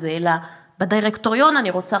סתם בזה, אלא בדירקטוריון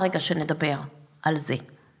אני רוצה רגע שנדבר על זה.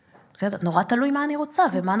 בסדר, נורא תלוי מה אני רוצה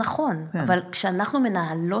ומה נכון. כן. אבל כשאנחנו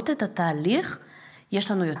מנהלות את התהליך,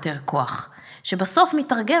 יש לנו יותר כוח. שבסוף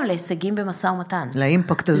מתרגם להישגים במשא ומתן.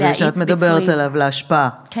 לאימפקט הזה שאת מדברת עליו, להשפעה.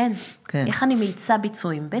 כן. איך אני מאיצה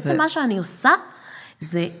ביצועים. בעצם מה שאני עושה,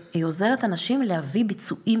 זה עוזרת אנשים להביא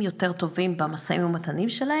ביצועים יותר טובים במשאים ומתנים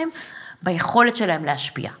שלהם, ביכולת שלהם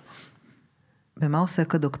להשפיע. ומה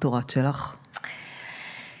עוסק הדוקטורט שלך?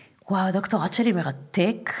 וואו, הדוקטורט שלי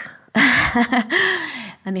מרתק.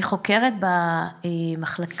 אני חוקרת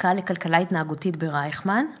במחלקה לכלכלה התנהגותית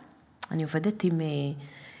ברייכמן. אני עובדת עם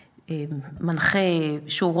מנחה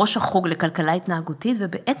שהוא ראש החוג לכלכלה התנהגותית,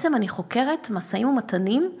 ובעצם אני חוקרת משאים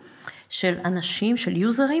ומתנים של אנשים, של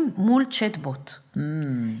יוזרים, מול צ'טבוט.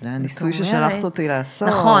 זה הניסוי ששלחת אותי לעשות.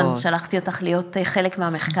 נכון, שלחתי אותך להיות חלק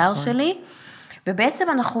מהמחקר שלי, ובעצם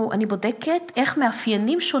אני בודקת איך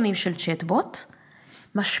מאפיינים שונים של צ'טבוט,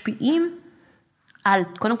 משפיעים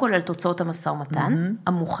קודם כל על תוצאות המשא ומתן,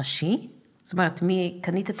 המוחשי, זאת אומרת, מי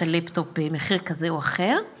קנית את הלפטופ במחיר כזה או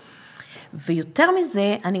אחר, ויותר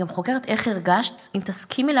מזה, אני גם חוקרת איך הרגשת, אם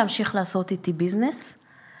תסכימי להמשיך לעשות איתי ביזנס,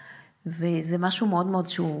 וזה משהו מאוד מאוד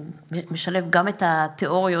שהוא משלב גם את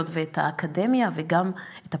התיאוריות ואת האקדמיה, וגם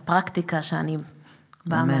את הפרקטיקה שאני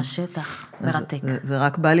באה מהשטח, מרתק. זה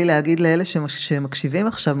רק בא לי להגיד לאלה שמקשיבים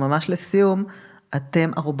עכשיו, ממש לסיום,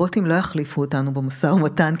 הרובוטים לא יחליפו אותנו במשא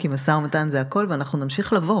ומתן, כי משא ומתן זה הכל, ואנחנו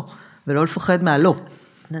נמשיך לבוא, ולא לפחד מהלא.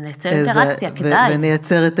 נייצר אינטראקציה, כדאי.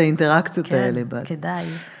 ונייצר את האינטראקציות האלה. כן, כדאי.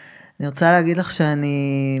 אני רוצה להגיד לך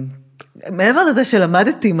שאני, מעבר לזה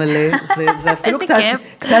שלמדתי מלא, זה אפילו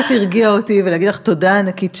קצת הרגיע אותי, ולהגיד לך תודה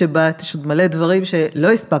ענקית שבאת, יש עוד מלא דברים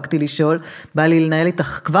שלא הספקתי לשאול, בא לי לנהל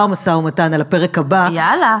איתך כבר משא ומתן על הפרק הבא,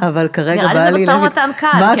 יאללה, אבל כרגע בא לי נראה לי זה משא ומתן קל,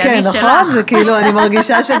 כי אני שלך. נכון, זה כאילו, אני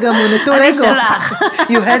מרגישה שגם הוא נטול אגו. אני שלך.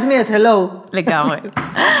 You had me at hello. לגמרי.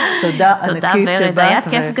 תודה ענקית שבאת. תודה, היה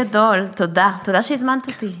כיף גדול, תודה שהזמנת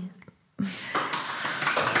אותי.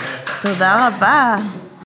 תודה רבה.